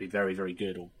could either be very, very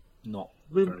good or not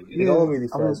very good. It all really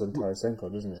falls on Tarasenko,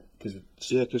 doesn't it?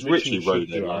 Because Richie rode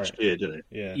there last year, didn't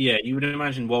he? Yeah, you would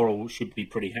imagine Worrell should be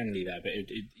pretty handy there, but I think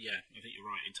you're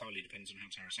right. It entirely depends on how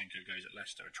Tarasenko goes at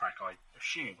Leicester, a track I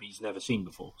assume he's never seen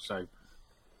before. So,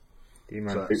 do you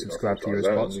mind subscribe to your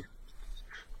spots?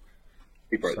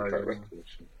 He broke the track record.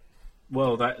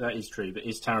 Well, that is true, but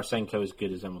is Tarasenko as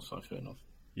good as Emil Seifernoff?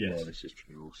 Yes. Yeah, this is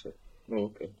true also. Oh,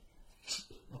 okay.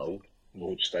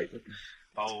 Bold statement.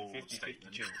 Bold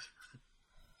statement.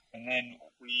 And then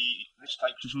this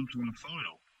takes us on to the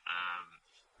final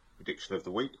prediction of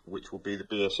the week, which will be the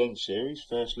BSN series,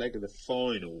 first leg of the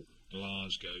final,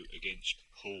 Glasgow against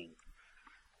Hull.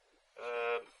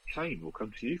 Kane, we'll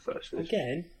come to you first.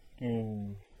 Again?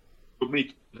 I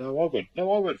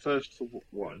went first for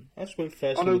one. I just went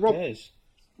first for the Rob, pairs.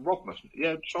 Rob must.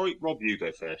 Yeah, sorry, Rob, you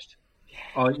go first.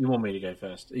 Oh, you want me to go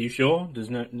first? Are you sure? Does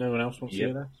no one else want to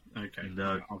go there? Okay,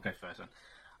 no, I'll go first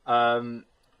then.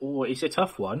 It's a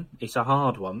tough one. It's a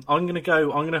hard one. I'm going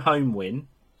to home win.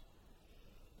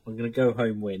 I'm going to go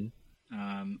home win.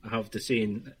 After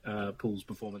seeing Paul's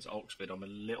performance at Oxford, I'm a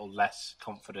little less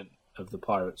confident of the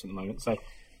Pirates at the moment. So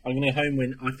I'm going to home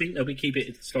win. I think they'll keep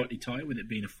it slightly tight with it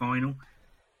being a final.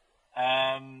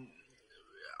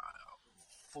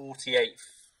 48.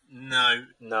 No,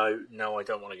 I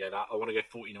don't want to go that. I want to go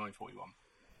 49-41.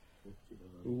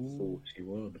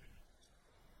 41.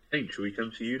 Hey, shall we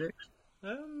come to you next?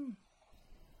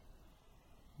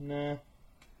 Nah.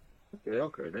 Okay, I'll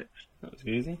go next. That was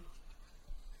easy.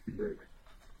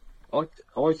 I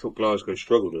thought Glasgow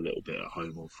struggled a little bit at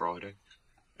home on Friday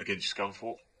against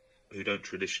Scunthorpe, who don't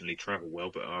traditionally travel well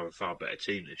but are a far better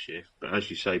team this year. But as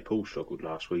you say, Paul struggled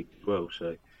last week as well,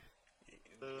 so...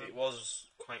 It was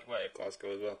quite wet at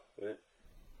Glasgow as well,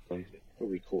 wasn't it?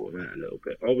 Probably caught them out a little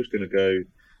bit. I'm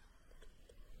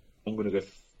going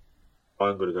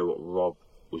to go what Rob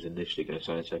was initially going to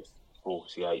say, and say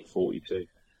 48-42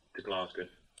 to Glasgow.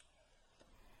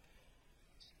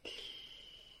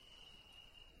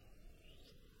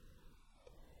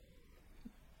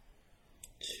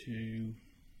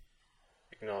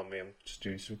 Ignore me, I'm just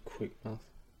doing some quick math.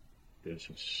 Doing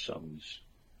some sums.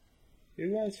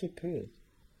 Who rides for Perth?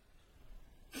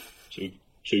 Two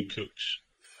cooks.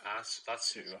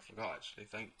 That's who I forgot actually.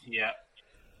 Yeah.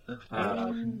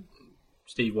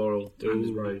 Steve Worrell,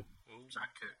 James Rowe,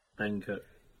 Zach Cook, Ben Cook.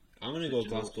 I'm going to go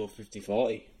Glasgow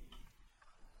 50-40.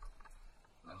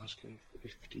 Glasgow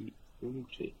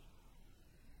 50-40.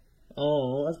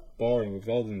 Oh, that's boring. We've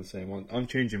all done the same one. I'm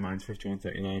changing mine to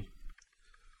 51-39. Okay.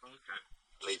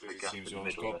 Leave the gap seems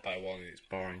always got by one and it's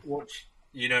boring. Watch.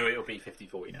 You know it'll be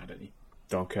 50-40 now, don't you?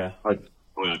 Don't care. I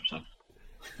hope so.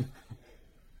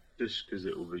 Just because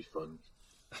it will be fun.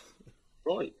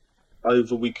 Right.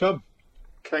 Over we come.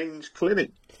 Kane's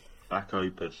Clinic. Back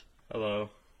open.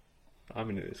 Hello. I'm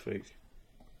in it this week.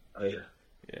 Oh, yeah.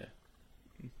 Yeah.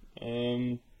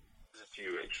 There's a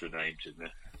few extra names in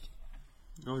there.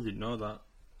 No, I didn't know that.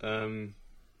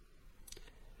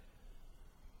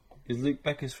 Is Luke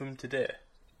Becker's from today?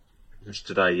 It's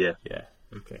today, yeah. Yeah,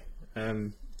 okay.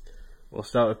 We'll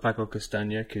start with Paco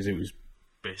Castagna, because it was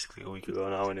basically a week ago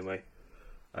now anyway.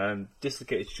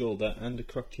 Dislocated shoulder and a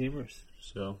cracked humerus.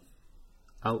 So,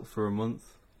 out for a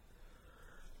month.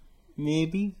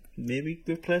 Maybe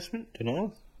replacement? Don't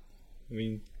know. I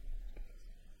mean,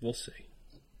 we'll see.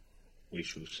 We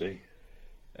shall see.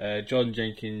 Jordan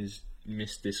Jenkins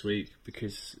missed this week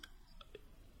because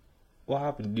what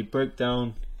happened? He broke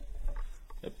down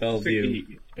at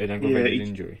Bellevue an aggravated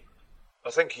injury.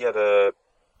 I think he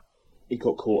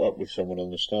got caught up with someone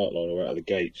on the start line or out of the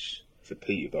gates for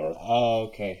Peterborough. Oh,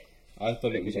 okay. I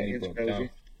thought it was only broke down.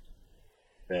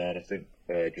 Yeah, and I think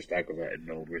just aggravated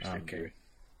an old wrist injury.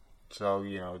 So,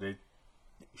 they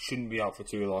shouldn't be out for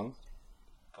too long.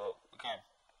 But, again,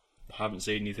 I haven't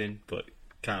seen anything, but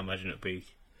can't imagine it'd be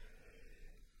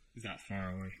that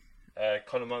far away.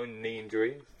 Conor Mountain knee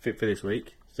injury, fit for this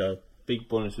week. So, big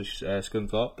bonus for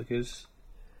Scunthorpe because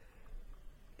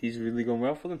he's really gone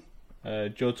well for them.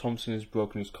 Joe Thompson has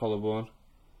broken his collarbone.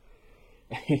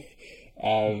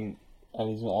 And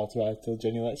he's not allowed to ride till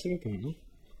January Lexing, apparently.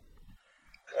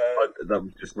 That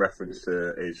was just reference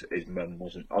to his mum,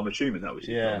 wasn't? I'm assuming that was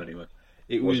his mum anyway.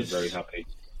 It wasn't very happy.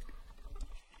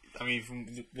 I mean, from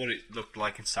what it looked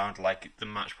like and sounded like, the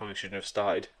match probably shouldn't have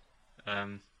started.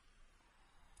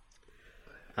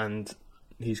 And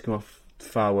he's come off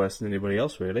far worse than anybody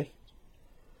else, really.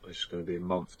 It's going to be a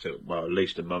month at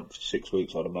least a month, 6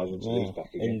 weeks, I'd imagine, till he's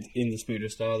back again. And in the Speeder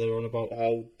Star, they're on about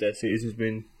how their season's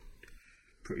been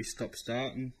pretty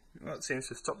stop-start, and that seems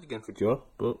to have stopped again for Joe,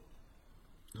 but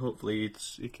hopefully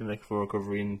he can make a full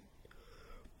recovery and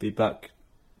be back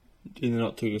in the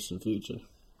not too distant future.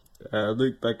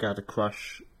 Luke Becker had a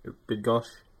crash at Big Gosh,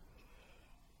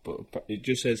 but it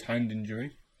just says hand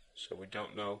injury, so we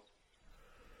don't know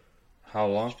how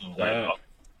long.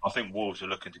 I think Wolves are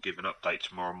looking to give an update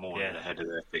tomorrow morning ahead of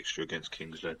their fixture against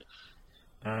Kings Lynn.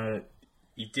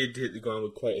 He did hit the ground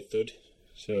with quite a thud,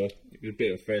 so it was a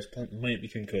bit of a face plant. He might be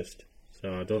concussed,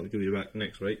 so I don't think he'll be back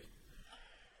next week.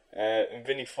 And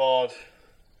Vinnie Ford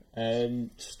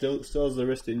still has the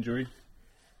wrist injury,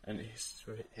 and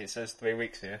it says 3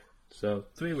 weeks here. So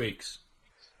 3 weeks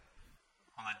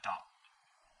on the dot.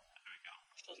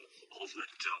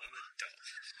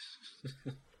 There we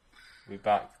go. We're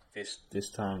back this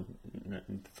time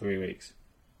in 3 weeks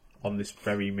on this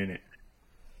very minute.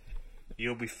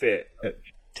 You'll be fit at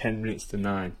 10 minutes to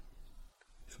 9.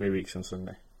 3 weeks on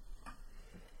Sunday.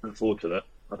 Look forward to that.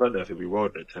 I don't know if he'll be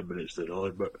riding at 10 minutes to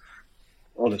 9, but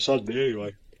on a Sunday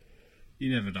anyway.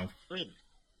 You never know.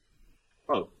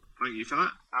 Oh, thank you for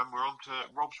that. And we're on to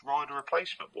Rob's rider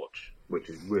replacement watch, which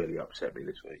has really upset me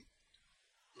this week.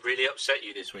 Really upset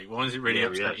you this week? Why does it really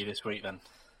upset you this week then?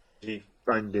 He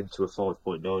banged into a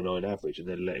 5.99 average and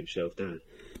then let himself down.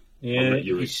 Yeah,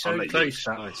 he's so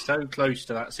close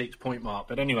to that 6 point mark.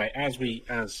 But anyway, as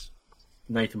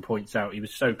Nathan points out, he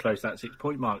was so close to that 6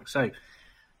 point mark. So,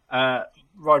 there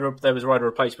was a rider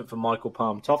replacement for Michael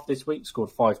Palm-Toft this week, scored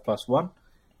 5+1.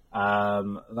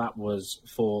 That was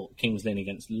for Kings Lynn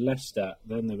against Leicester.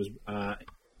 Then there was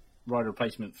rider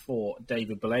replacement for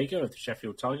David Balaga of the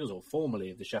Sheffield Tigers, or formerly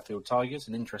of the Sheffield Tigers.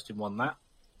 An interesting one, that.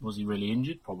 Was he really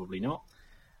injured? Probably not.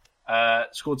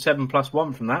 Scored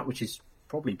 7+1 from that, which is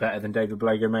probably better than David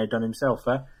Balaga may have done himself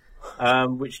there,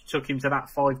 which took him to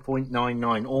that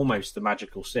 5.99, almost the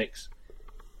magical 6.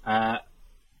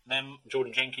 Then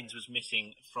Jordan Jenkins was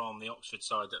missing from the Oxford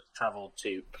side that travelled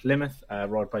to Plymouth. Rider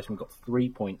replacement got 3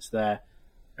 points there.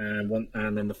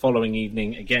 And then the following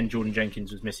evening, again, Jordan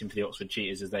Jenkins was missing for the Oxford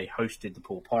Cheetahs as they hosted the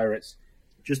Poole Pirates.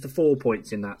 Just the 4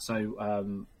 points in that,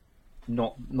 so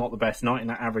not the best night, and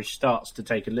that average starts to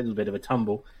take a little bit of a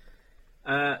tumble.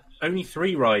 Only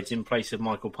 3 rides in place of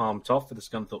Michael Palm-Toft for the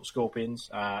Scunthorpe Scorpions.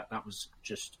 That was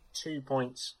just 2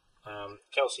 points.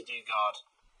 Kelsey Dugard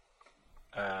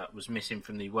was missing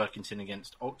from the Workington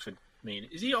against Oxford.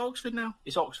 Is he at Oxford now?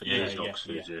 It's Oxford. Yeah, he's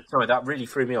Oxford. Yeah. Sorry, that really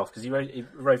threw me off because he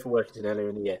rode for Workington earlier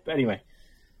in the year. But anyway,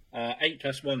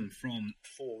 8+1 from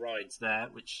 4 rides there,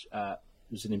 which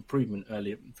was an improvement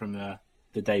earlier from the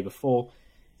day before.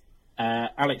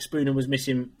 Alex Spooner was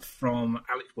missing from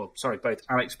both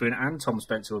Alex Spooner and Tom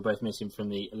Spencer were both missing from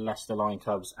the Leicester Lion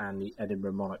Cubs and the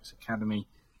Edinburgh Monarchs Academy.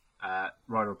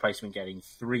 Rider replacement getting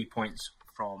 3 points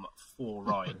from 4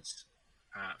 rides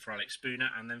for Alex Spooner,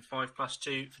 and then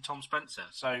 5+2 for Tom Spencer.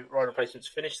 So rider replacements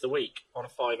finished the week on a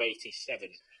 587,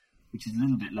 which is a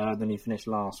little bit lower than he finished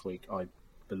last week, I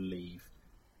believe.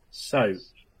 So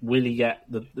will he get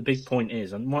the big point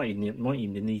is, and might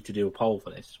even need to do a poll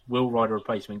for this, will rider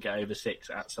replacement get over 6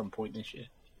 at some point this year?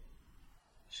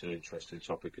 It's an interesting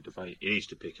topic of debate. He needs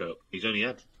to pick up. He's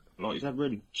had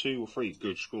really 2 or 3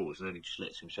 good scores, and then he just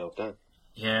lets himself down.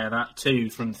 Yeah, that 2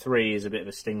 from 3 is a bit of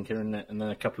a stinker, isn't it? And then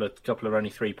a couple of only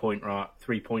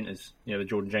 3-pointers. You know, the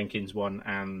Jordan Jenkins one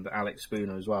and Alex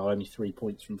Spooner as well. Only 3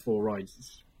 points from 4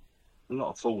 rides. A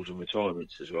lot of falls and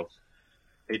retirements as well.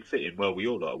 He'd fit in well with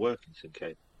your lot at Workington,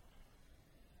 Kane.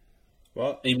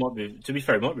 What? He might be. To be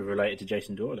fair, he might be related to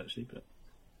Jason Doyle actually, but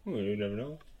you never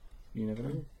know. You never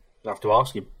know. You'll have to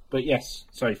ask him. But yes,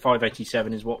 so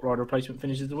 587 is what rider replacement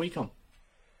finishes the week on.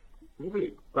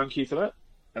 Lovely. Thank you for that.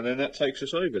 And then that takes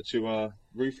us over to our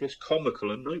ruthless,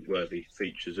 comical and noteworthy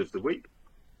features of the week.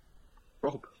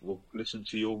 Rob, we'll listen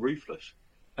to your ruthless.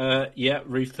 Yeah,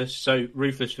 ruthless. So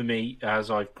ruthless for me,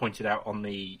 as I've pointed out on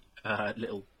the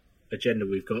little agenda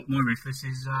we've got, my ruthless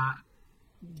is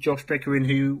Josh Pickering,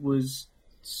 who was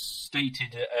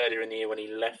stated earlier in the year when he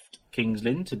left Kings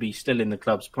Lynn to be still in the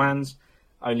club's plans,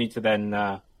 only to then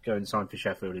go and sign for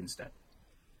Sheffield instead.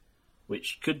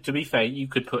 Which could, to be fair, you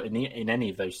could put in any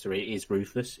of those 3. It is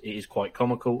ruthless, it is quite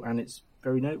comical, and it's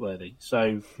very noteworthy.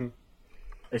 So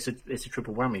it's a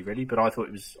triple whammy, really. But I thought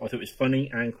it was funny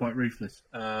and quite ruthless.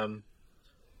 And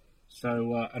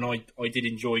I did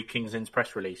enjoy Kings Lynn's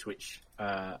press release, which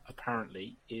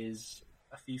apparently is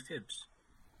a few fibs,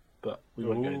 but we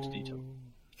won't go into detail.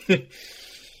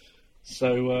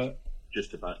 So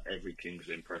just about every Kings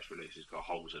Lynn press release has got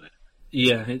holes in it.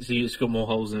 Yeah, it's got more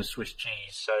holes than a Swiss cheese.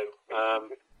 So,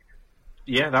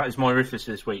 yeah, that is my ruthless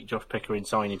this week. Josh Pickering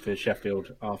signing for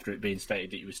Sheffield after it being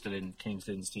stated that he was still in Kings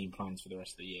Lynn's team plans for the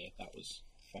rest of the year. That was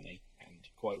funny and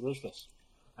quite ruthless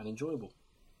and enjoyable.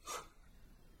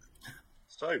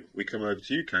 So, we come over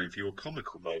to you, Kane, for your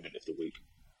comical moment of the week.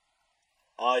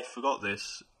 I forgot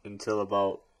this until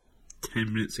about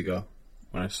 10 minutes ago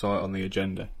when I saw it on the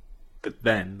agenda. But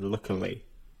then, luckily,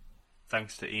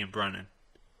 thanks to Ian Brennan,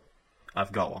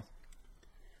 I've got one.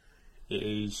 It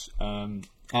is Artem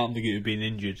Vigoutou being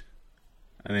injured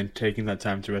and then taking that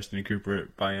time to rest and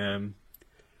recuperate by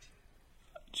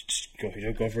just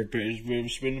go for a bit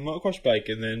of spin a motocross bike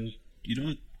and then,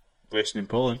 racing in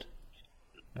Poland.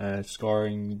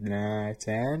 Scoring 10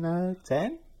 out of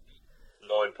 10?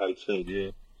 9/10,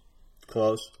 yeah.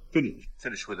 Close.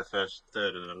 Finished with the first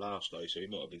third and the last day, so he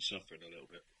might have been suffering a little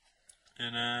bit.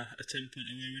 And a 10-point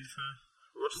win for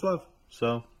Rostov.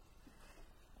 So,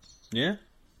 yeah.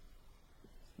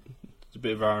 It's a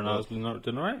bit of Aaron Osley not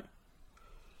done right.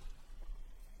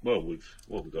 Well,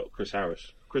 we've got Chris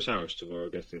Harris. Chris Harris tomorrow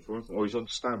guesting for him. Or he's on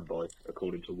standby,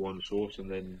 according to one source,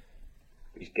 and then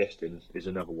his guesting is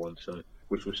another one, so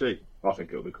which we'll see. I think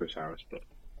it'll be Chris Harris, but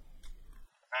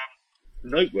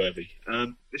noteworthy.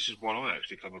 This is one I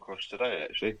actually come across today,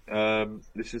 actually.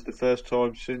 This is the first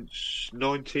time since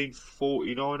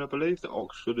 1949, I believe, that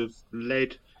Oxford have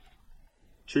led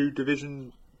 2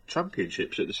 division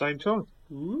championships at the same time.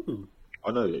 Ooh.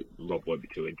 I know that Rob won't be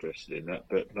too interested in that,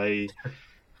 but they,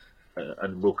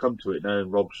 and we'll come to it now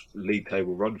in Rob's league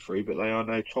table run through, but they are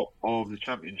now top of the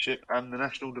Championship and the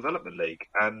National Development League.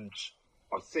 And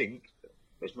I think,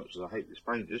 as much as I hate to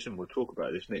paint this, and we'll talk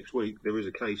about this next week, there is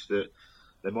a case that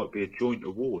there might be a joint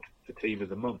award for Team of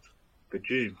the Month for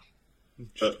June.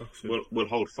 But we'll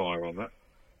hold fire on that.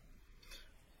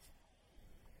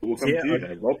 We'll come to you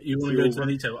now, Rob. You want to go into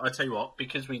detail? I tell you what,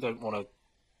 because we don't want to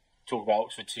talk about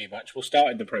Oxford too much, we'll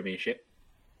start in the Premiership.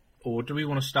 Or do we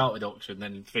want to start with Oxford and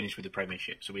then finish with the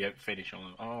Premiership so we don't finish on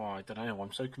them? Oh, I don't know.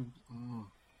 I'm so...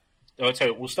 I'll tell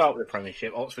you what, we'll start with the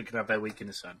Premiership. Oxford can have their week in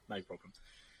the sun. No problem.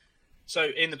 So,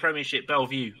 in the Premiership,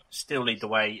 Bellevue still lead the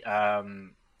way.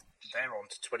 They're on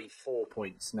to 24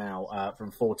 points now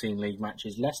from 14 league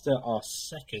matches. Leicester are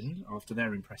second after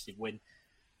their impressive win.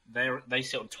 They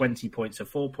sit on 20 points, so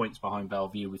 4 points behind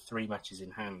Bellevue with 3 matches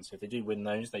in hand. So if they do win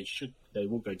those, they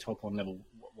will go top on level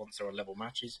once they're on level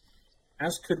matches.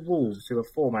 As could Wolves, who have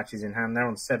 4 matches in hand. They're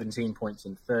on 17 points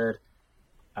in third.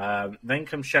 Then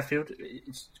comes Sheffield.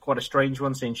 It's quite a strange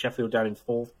one, seeing Sheffield down in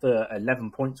fourth.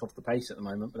 11 points off the pace at the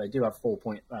moment, but they do have 4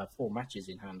 matches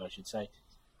in hand, I should say.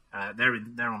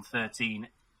 They're on 13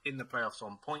 in the playoffs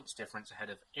on points difference ahead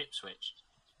of Ipswich,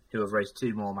 who have raced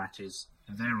 2 more matches.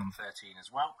 They're on 13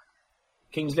 as well.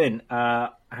 Kings Lynn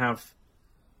have.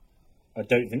 I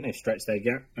don't think they've stretched their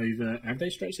gap over. Have they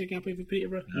stretched their gap over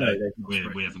Peterborough? No,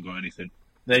 we haven't got anything.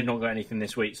 They've not got anything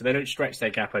this week, so they don't stretch their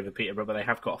gap over Peterborough, but they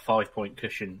have got a 5-point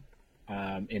cushion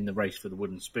in the race for the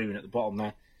wooden spoon at the bottom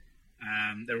there.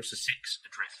 They're also 6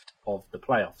 adrift of the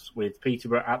playoffs, with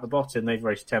Peterborough at the bottom. They've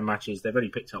raced 10 matches. They've only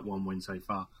picked up 1 win so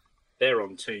far. They're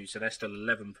on 2, so they're still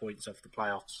 11 points off the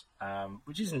playoffs,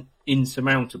 which isn't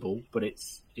insurmountable, but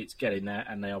it's getting there,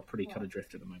 and they are pretty cut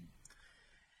adrift at the moment.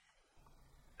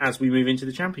 As we move into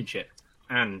the Championship,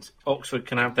 and Oxford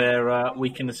can have their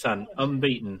week in the sun.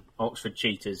 Unbeaten Oxford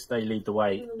Cheetahs. They lead the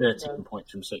way, 13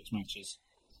 points from 6 matches.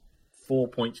 4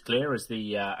 points clear, as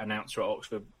the announcer at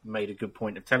Oxford made a good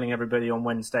point of telling everybody on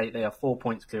Wednesday. They are 4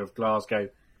 points clear of Glasgow,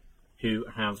 who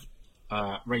have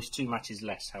raced 2 matches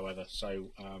less, however. So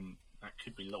that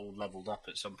could be all levelled up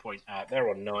at some point. They're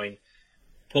on 9.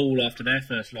 Poole, after their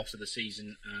first loss of the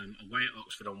season, away at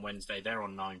Oxford on Wednesday, they're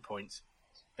on 9 points.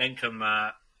 Then come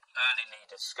early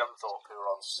leaders Scunthorpe, who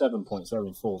are on 7 points. They're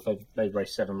in 4th. They've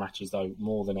raced 7 matches, though,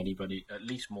 more than anybody, at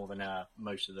least more than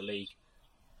most of the league.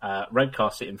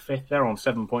 Redcar sit in 5th. They're on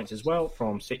 7 points as well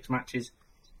from 6 matches.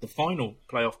 The final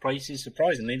playoff place is,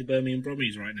 surprisingly, the Birmingham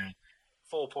Brumbies right now.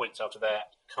 4 points after their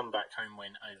comeback home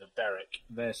win over Berwick.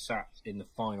 They're sat in the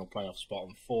final playoff spot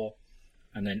on 4.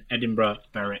 And then Edinburgh,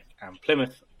 Berwick and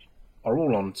Plymouth are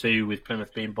all on 2, with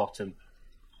Plymouth being bottom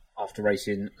after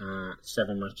racing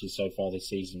 7 matches so far this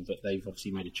season, but they've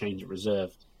obviously made a change at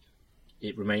reserve.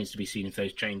 It remains to be seen if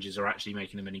those changes are actually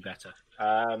making them any better.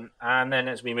 And then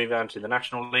as we move on to the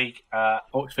National League,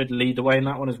 Oxford lead the way in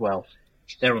that one as well.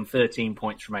 They're on 13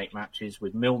 points from 8 matches,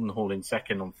 with Mildenhall in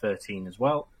 2nd on 13 as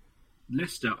well.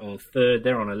 Leicester are 3rd,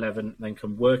 they're on 11. Then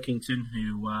come Workington,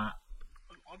 who I'm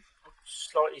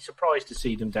slightly surprised to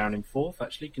see them down in 4th,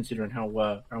 actually, considering how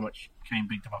much Kane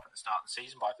bigged them up at the start of the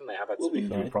season, but I think they have had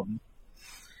some problem.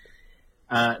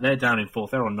 They're down in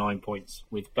 4th. They're on 9 points,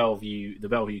 with Bellevue. The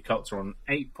Bellevue Colts are on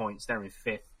 8 points. They're in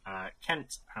 5th.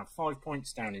 Kent have 5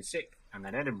 points, down in 6th. And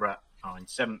then Edinburgh are in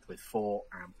 7th with 4.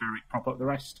 And Berwick prop up the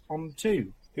rest on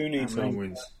 2. Who needs more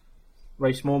wins?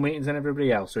 Race more meetings than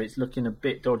everybody else, so it's looking a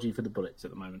bit dodgy for the Bullets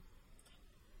at the moment.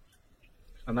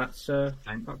 And that's the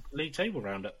league table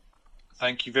roundup.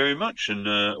 Thank you very much. And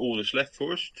all that's left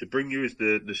for us to bring you is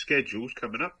the schedules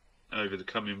coming up over the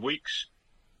coming weeks.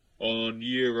 On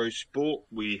Eurosport,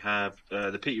 we have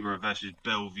the Peterborough versus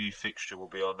Bellevue fixture will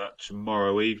be on that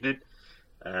tomorrow evening.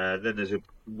 Then there's a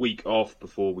week off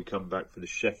before we come back for the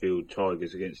Sheffield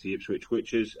Tigers against the Ipswich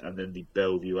Witches, and then the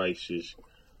Bellevue Aces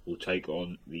will take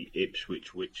on the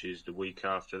Ipswich Witches the week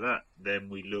after that. Then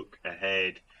we look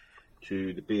ahead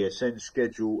to the BSN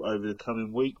schedule over the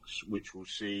coming weeks, which will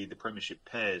see the Premiership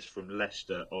pairs from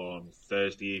Leicester on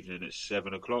Thursday evening at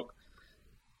 7 o'clock.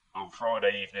 On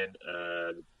Friday evening,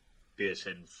 the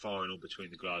BSN final between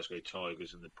the Glasgow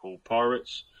Tigers and the Poole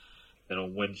Pirates. Then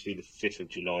on Wednesday, the 5th of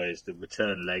July, is the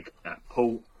return leg at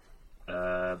Poole.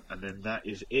 And then that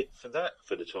is it for that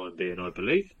for the time being, I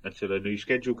believe, until a new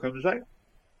schedule comes out.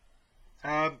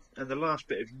 And the last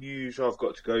bit of news I've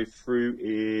got to go through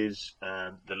is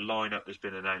the lineup has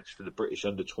been announced for the British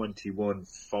Under-21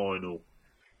 final,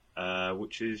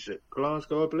 which is at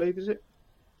Glasgow, I believe, is it?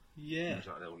 Yeah.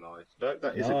 Like they'll lie.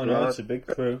 That is at Glasgow. It's a big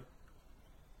crew.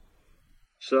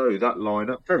 So that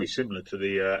lineup, very similar to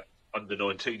the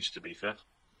Under-19s, to be fair.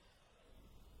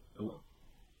 Oh,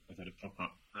 I've had a pop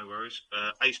up. No worries.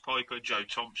 Ace Piper, Joe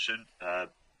Thompson,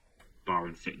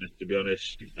 barring fitness, to be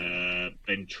honest.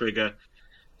 Ben Trigger,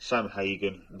 Sam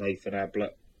Hagon, Nathan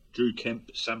Ablett, Drew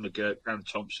Kemp, Sam McGurk, Dan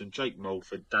Thompson, Jake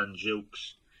Mulford, Dan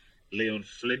Gilks, Leon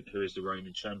Flint, who is the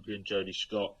reigning champion, Jody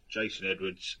Scott, Jason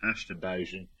Edwards, Ashton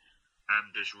Bowsion,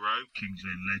 Anders Rowe, Kings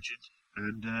Lynn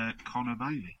legend, and Connor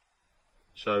Bailey.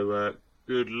 So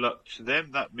good luck to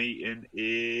them. That meeting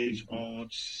is on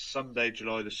Sunday,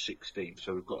 July the 16th.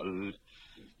 So we've got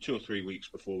 2 or 3 weeks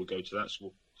before we go to that. So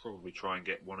we'll probably try and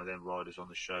get one of them riders on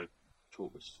the show,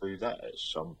 talk us through that at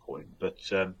some point. But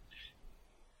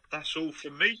that's all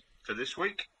from me for this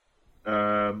week.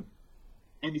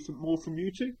 Anything more from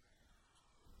you two?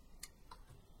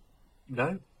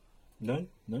 No. I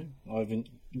haven't.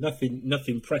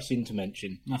 Nothing pressing to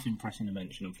mention. Nothing pressing to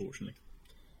mention, unfortunately.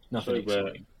 Nothing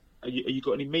exciting. Are you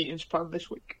got any meetings planned this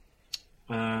week?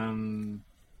 No,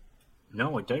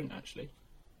 I don't actually.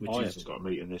 I haven't got a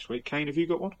meeting this week. Kane, have you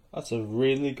got one? That's a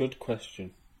really good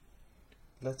question.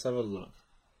 Let's have a look.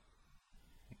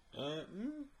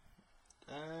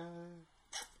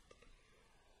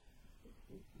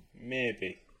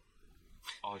 Maybe.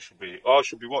 I should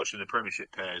be watching the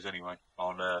Premiership pairs anyway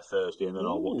on Thursday, and then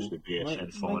I'll watch the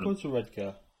BSN final. Might go to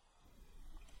Redcar.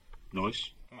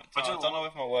 Nice. I might I don't know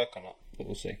if it'll work or not, but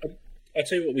we'll see. I'll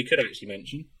tell you what we could actually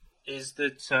mention is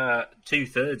that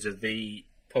 2/3 of the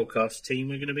podcast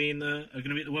team are going to be at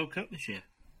the World Cup this year.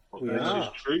 Well, this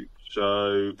is true.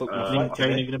 So I think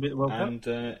Kane are going to be at the World Cup,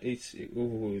 and it's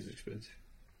always expensive.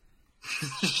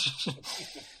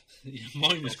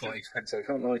 Mine was quite expensive. I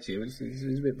can't lie to you. It was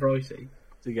a bit pricey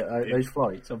to get those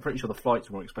flights. I'm pretty sure the flights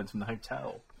are more expensive than the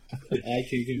hotel. I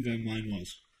can confirm mine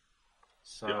was.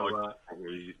 So I can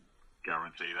probably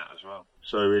guarantee that as well.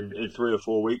 So in 3 or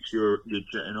 4 weeks, you're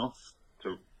jetting off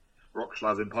to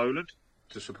Wrocław in Poland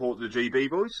to support the GB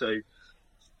boys. So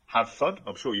have fun.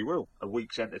 I'm sure you will. A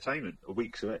week's entertainment. A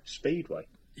week's at Speedway.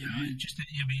 Yeah,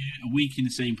 a week in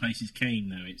the same place as Kane,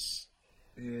 though. It's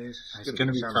going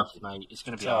to be tough, mate. It's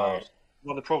going to be hard.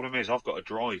 Well, the problem is I've got to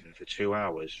drive in for 2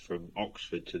 hours from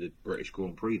Oxford to the British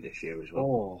Grand Prix this year as well.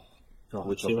 Oh,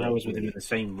 God, 2 hours with him in the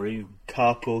same room.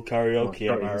 Carpool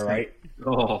karaoke, am I right?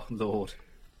 Oh, Lord.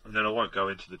 And then I won't go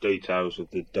into the details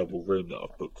of the double room that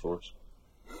I've booked for us.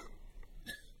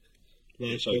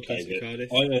 It's okay.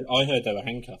 I heard there were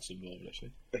handcuffs involved,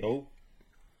 actually. Oh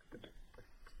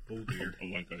dear. I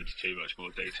won't go into too much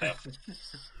more detail.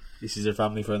 This is a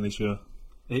family-friendly show.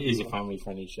 It is a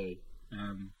family-friendly show.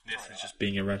 This is just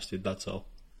being arrested, that's all.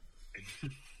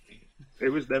 It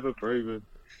was never proven.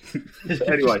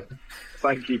 Anyway,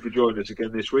 thank you for joining us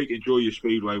again this week. Enjoy your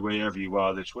Speedway wherever you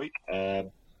are this week.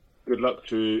 Good luck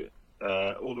to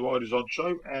all the riders on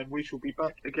show, and we shall be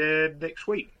back again next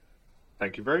week.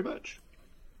 Thank you very much.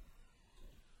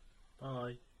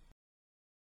 Bye.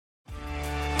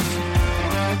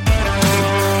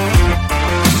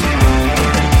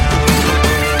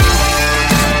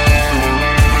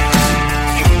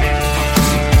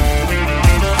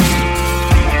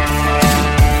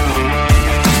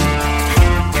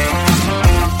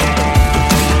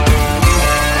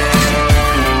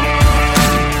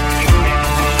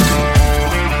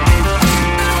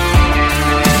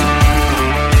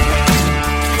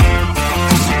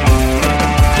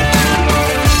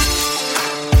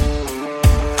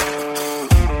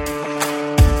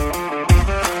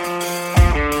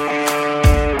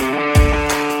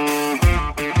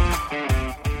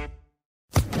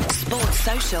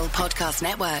 Podcast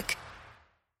Network.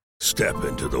 Step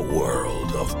into the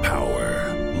world of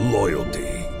power, loyalty,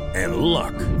 and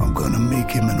luck. I'm gonna make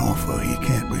him an offer he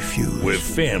can't refuse. With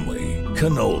family,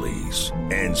 cannolis,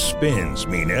 and spins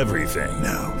mean everything.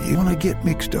 Now, you wanna get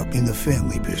mixed up in the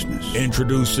family business.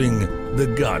 Introducing The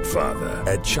Godfather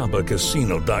at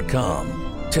ChumbaCasino.com.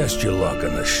 Test your luck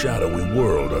in the shadowy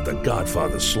world of The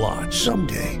Godfather slot.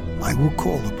 Someday, I will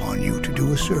call upon you to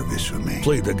do a service for me.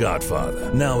 Play The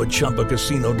Godfather now at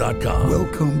ChumbaCasino.com.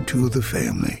 Welcome to the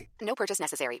family. No purchase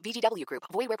necessary. VGW Group.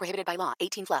 Void where prohibited by law.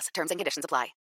 18+. Terms and conditions apply.